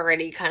been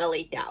already kind of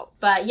leaked out.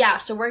 But yeah,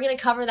 so we're going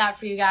to cover that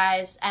for you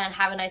guys and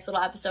have a nice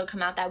little episode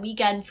come out that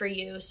weekend for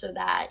you so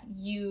that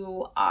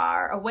you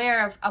are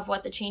aware of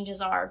what the changes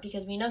are,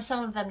 because we know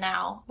some of them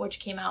now, which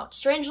came out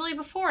strangely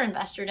before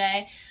Investor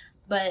Day.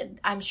 But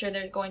I'm sure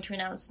they're going to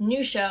announce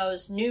new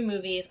shows, new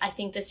movies. I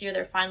think this year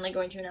they're finally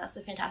going to announce the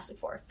Fantastic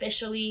Four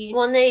officially.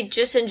 Well, and they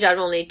just in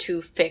general need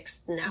to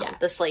fix now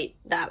the slate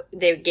that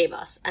they gave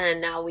us. And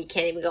now we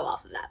can't even go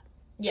off of that.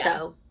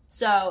 Yeah.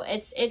 So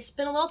it's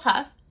been a little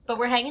tough, but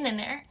we're hanging in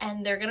there.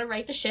 And they're going to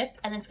right the ship,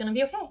 and it's going to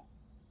be okay.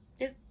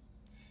 Yeah.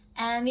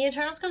 And The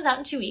Eternals comes out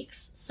in 2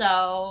 weeks,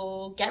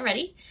 so get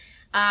ready.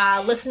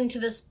 Listening to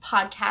this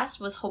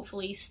podcast was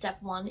hopefully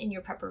step 1 in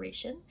your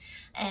preparation.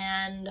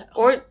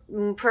 Or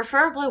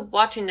preferably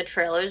watching the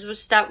trailers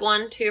was step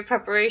 1 to your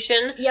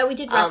preparation. Yeah, we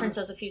did reference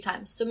those a few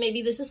times. So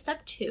maybe this is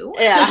step 2.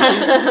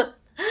 Yeah.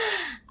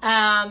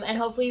 And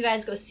hopefully you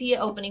guys go see it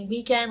opening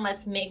weekend.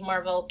 Let's make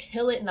Marvel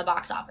kill it in the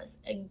box office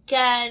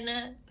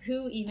again.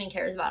 who even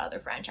cares about other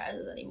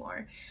franchises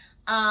anymore?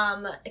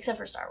 Except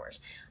for Star Wars.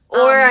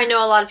 Or I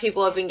know a lot of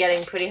people have been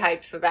getting pretty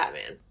hyped for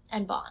Batman.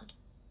 And Bond.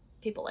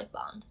 People like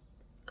Bond.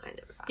 I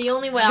never got The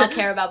only way I'll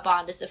care about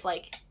Bond is if,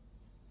 like,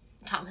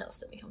 Tom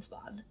Hiddleston becomes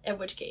Bond. In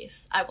which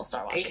case, I will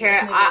start watching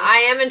this movie.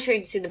 I am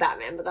intrigued to see the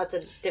Batman, but that's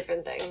a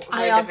different thing.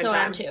 I also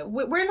am too.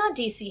 We're not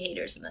DC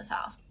haters in this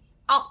house.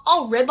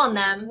 I'll rib on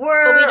them,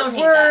 but we don't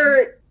hate them.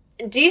 We're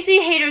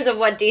DC haters of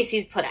what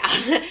DC's put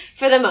out,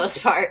 for the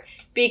most part.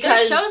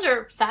 Because their shows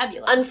are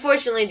fabulous.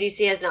 Unfortunately,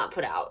 DC has not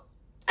put out.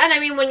 And I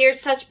mean, when you're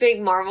such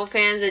big Marvel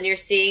fans and you're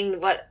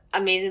seeing what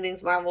amazing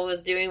things Marvel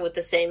was doing with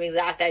the same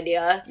exact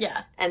idea.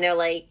 Yeah. And they're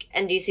like,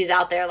 and DC's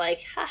out there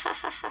like, ha ha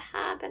ha ha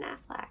ha, Ben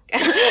Affleck.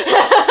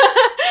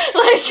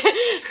 Like,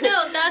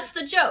 no, that's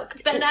the joke.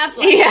 Ben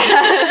Affleck.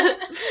 Yeah.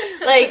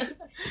 Like,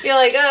 you're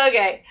like, oh,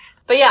 okay.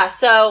 But yeah,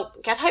 so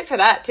get hyped for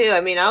that too.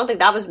 I mean, I don't think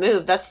that was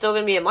moved. That's still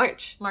going to be in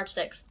March. March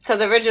 6th.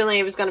 Because originally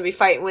it was going to be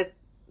fighting with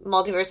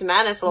Multiverse of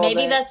Madness a little bit.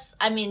 Maybe that's,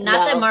 I mean,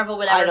 not that Marvel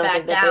would ever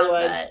back down,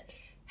 but...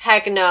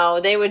 Heck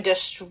no, they would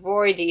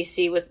destroy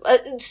DC with,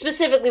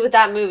 specifically with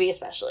that movie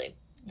especially.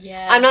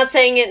 Yeah. I'm not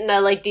saying it in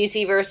the, like,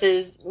 DC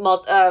versus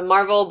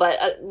Marvel,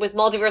 but with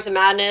Multiverse of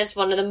Madness,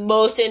 one of the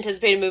most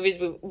anticipated movies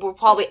we will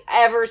probably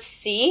ever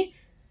see,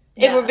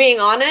 if we're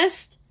being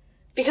honest.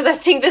 Because I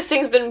think this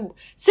thing's been,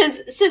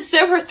 since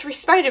there were 3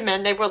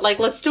 Spider-Men, they were like,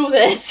 let's do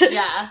this.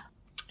 Yeah.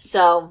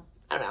 So,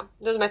 I don't know.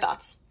 Those are my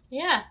thoughts.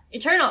 Yeah.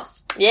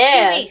 Eternals.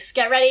 Yeah. 2 weeks.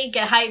 Get ready,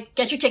 get hyped,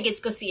 get your tickets,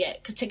 go see it.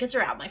 Because tickets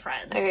are out, my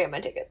friends. I gotta get my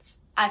tickets.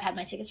 I've had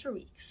my tickets for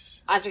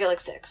weeks. I have to get like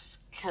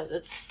 6, because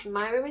it's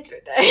my roommate's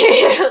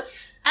birthday.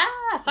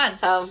 Fun.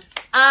 So.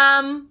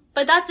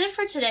 But that's it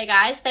for today,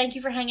 guys. Thank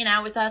you for hanging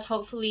out with us.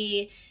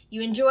 Hopefully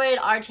you enjoyed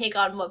our take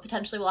on what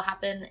potentially will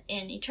happen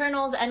in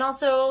Eternals, and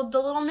also the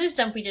little news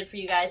dump we did for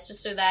you guys,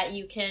 just so that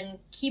you can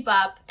keep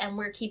up, and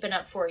we're keeping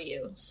up for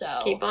you.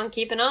 So keep on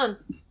keeping on.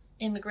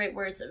 In the great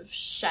words of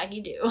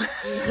Shaggy Doo.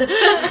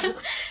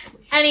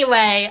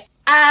 Anyway,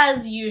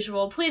 as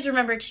usual, please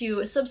remember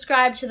to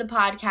subscribe to the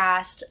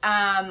podcast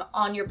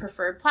on your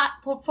preferred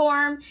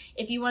platform.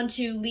 If you want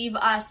to leave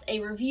us a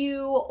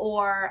review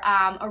or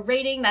a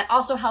rating, that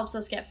also helps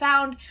us get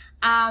found.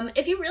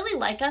 If you really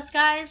like us,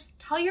 guys,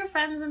 tell your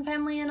friends and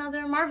family and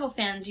other Marvel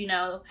fans you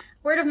know.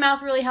 Word of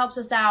mouth really helps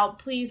us out.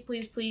 Please,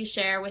 please, please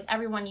share with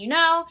everyone you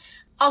know.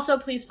 Also,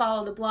 please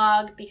follow the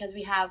blog because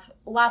we have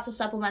lots of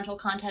supplemental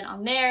content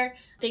on there.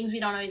 Things we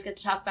don't always get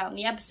to talk about in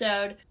the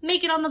episode.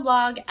 Make it on the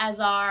blog as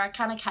our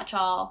kind of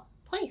catch-all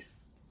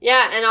place.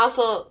 Yeah, and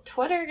also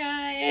Twitter,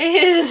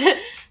 guys.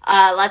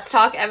 Let's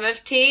talk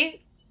MFT.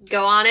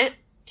 Go on it.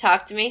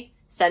 Talk to me.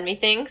 Send me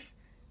things.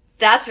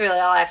 That's really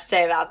all I have to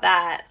say about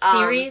that.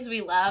 Theories.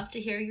 We love to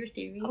hear your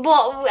theories.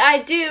 Well, I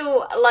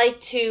do like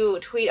to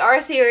tweet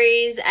our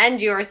theories and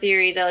your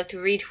theories. I like to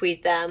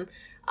retweet them.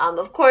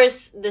 Of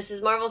course, this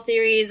is Marvel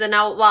theories, and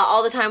now, while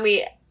all the time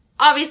we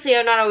obviously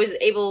are not always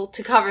able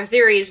to cover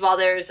theories while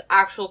there's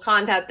actual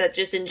content that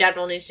just in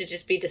general needs to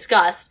just be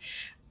discussed.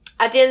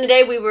 At the end of the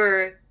day, we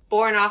were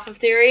born off of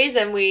theories,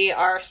 and we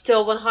are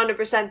still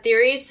 100%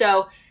 theories,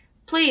 so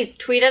please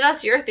tweet at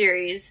us your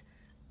theories.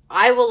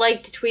 I will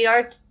like to tweet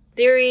our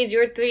theories,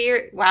 your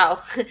theory.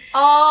 Wow.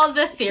 All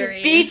the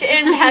theories. Speech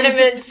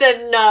impediment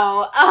said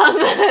no.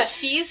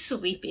 She's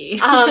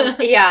sleepy.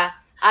 Yeah,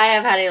 I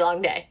have had a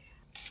long day.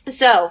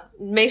 So,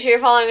 make sure you're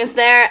following us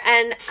there,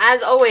 and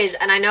as always,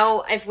 and I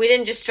know if we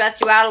didn't just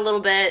stress you out a little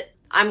bit,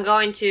 I'm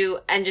going to,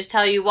 and just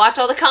tell you, watch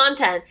all the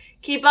content.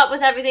 Keep up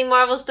with everything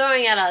Marvel's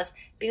throwing at us,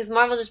 because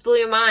Marvel just blew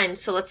your mind,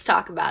 so let's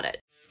talk about it.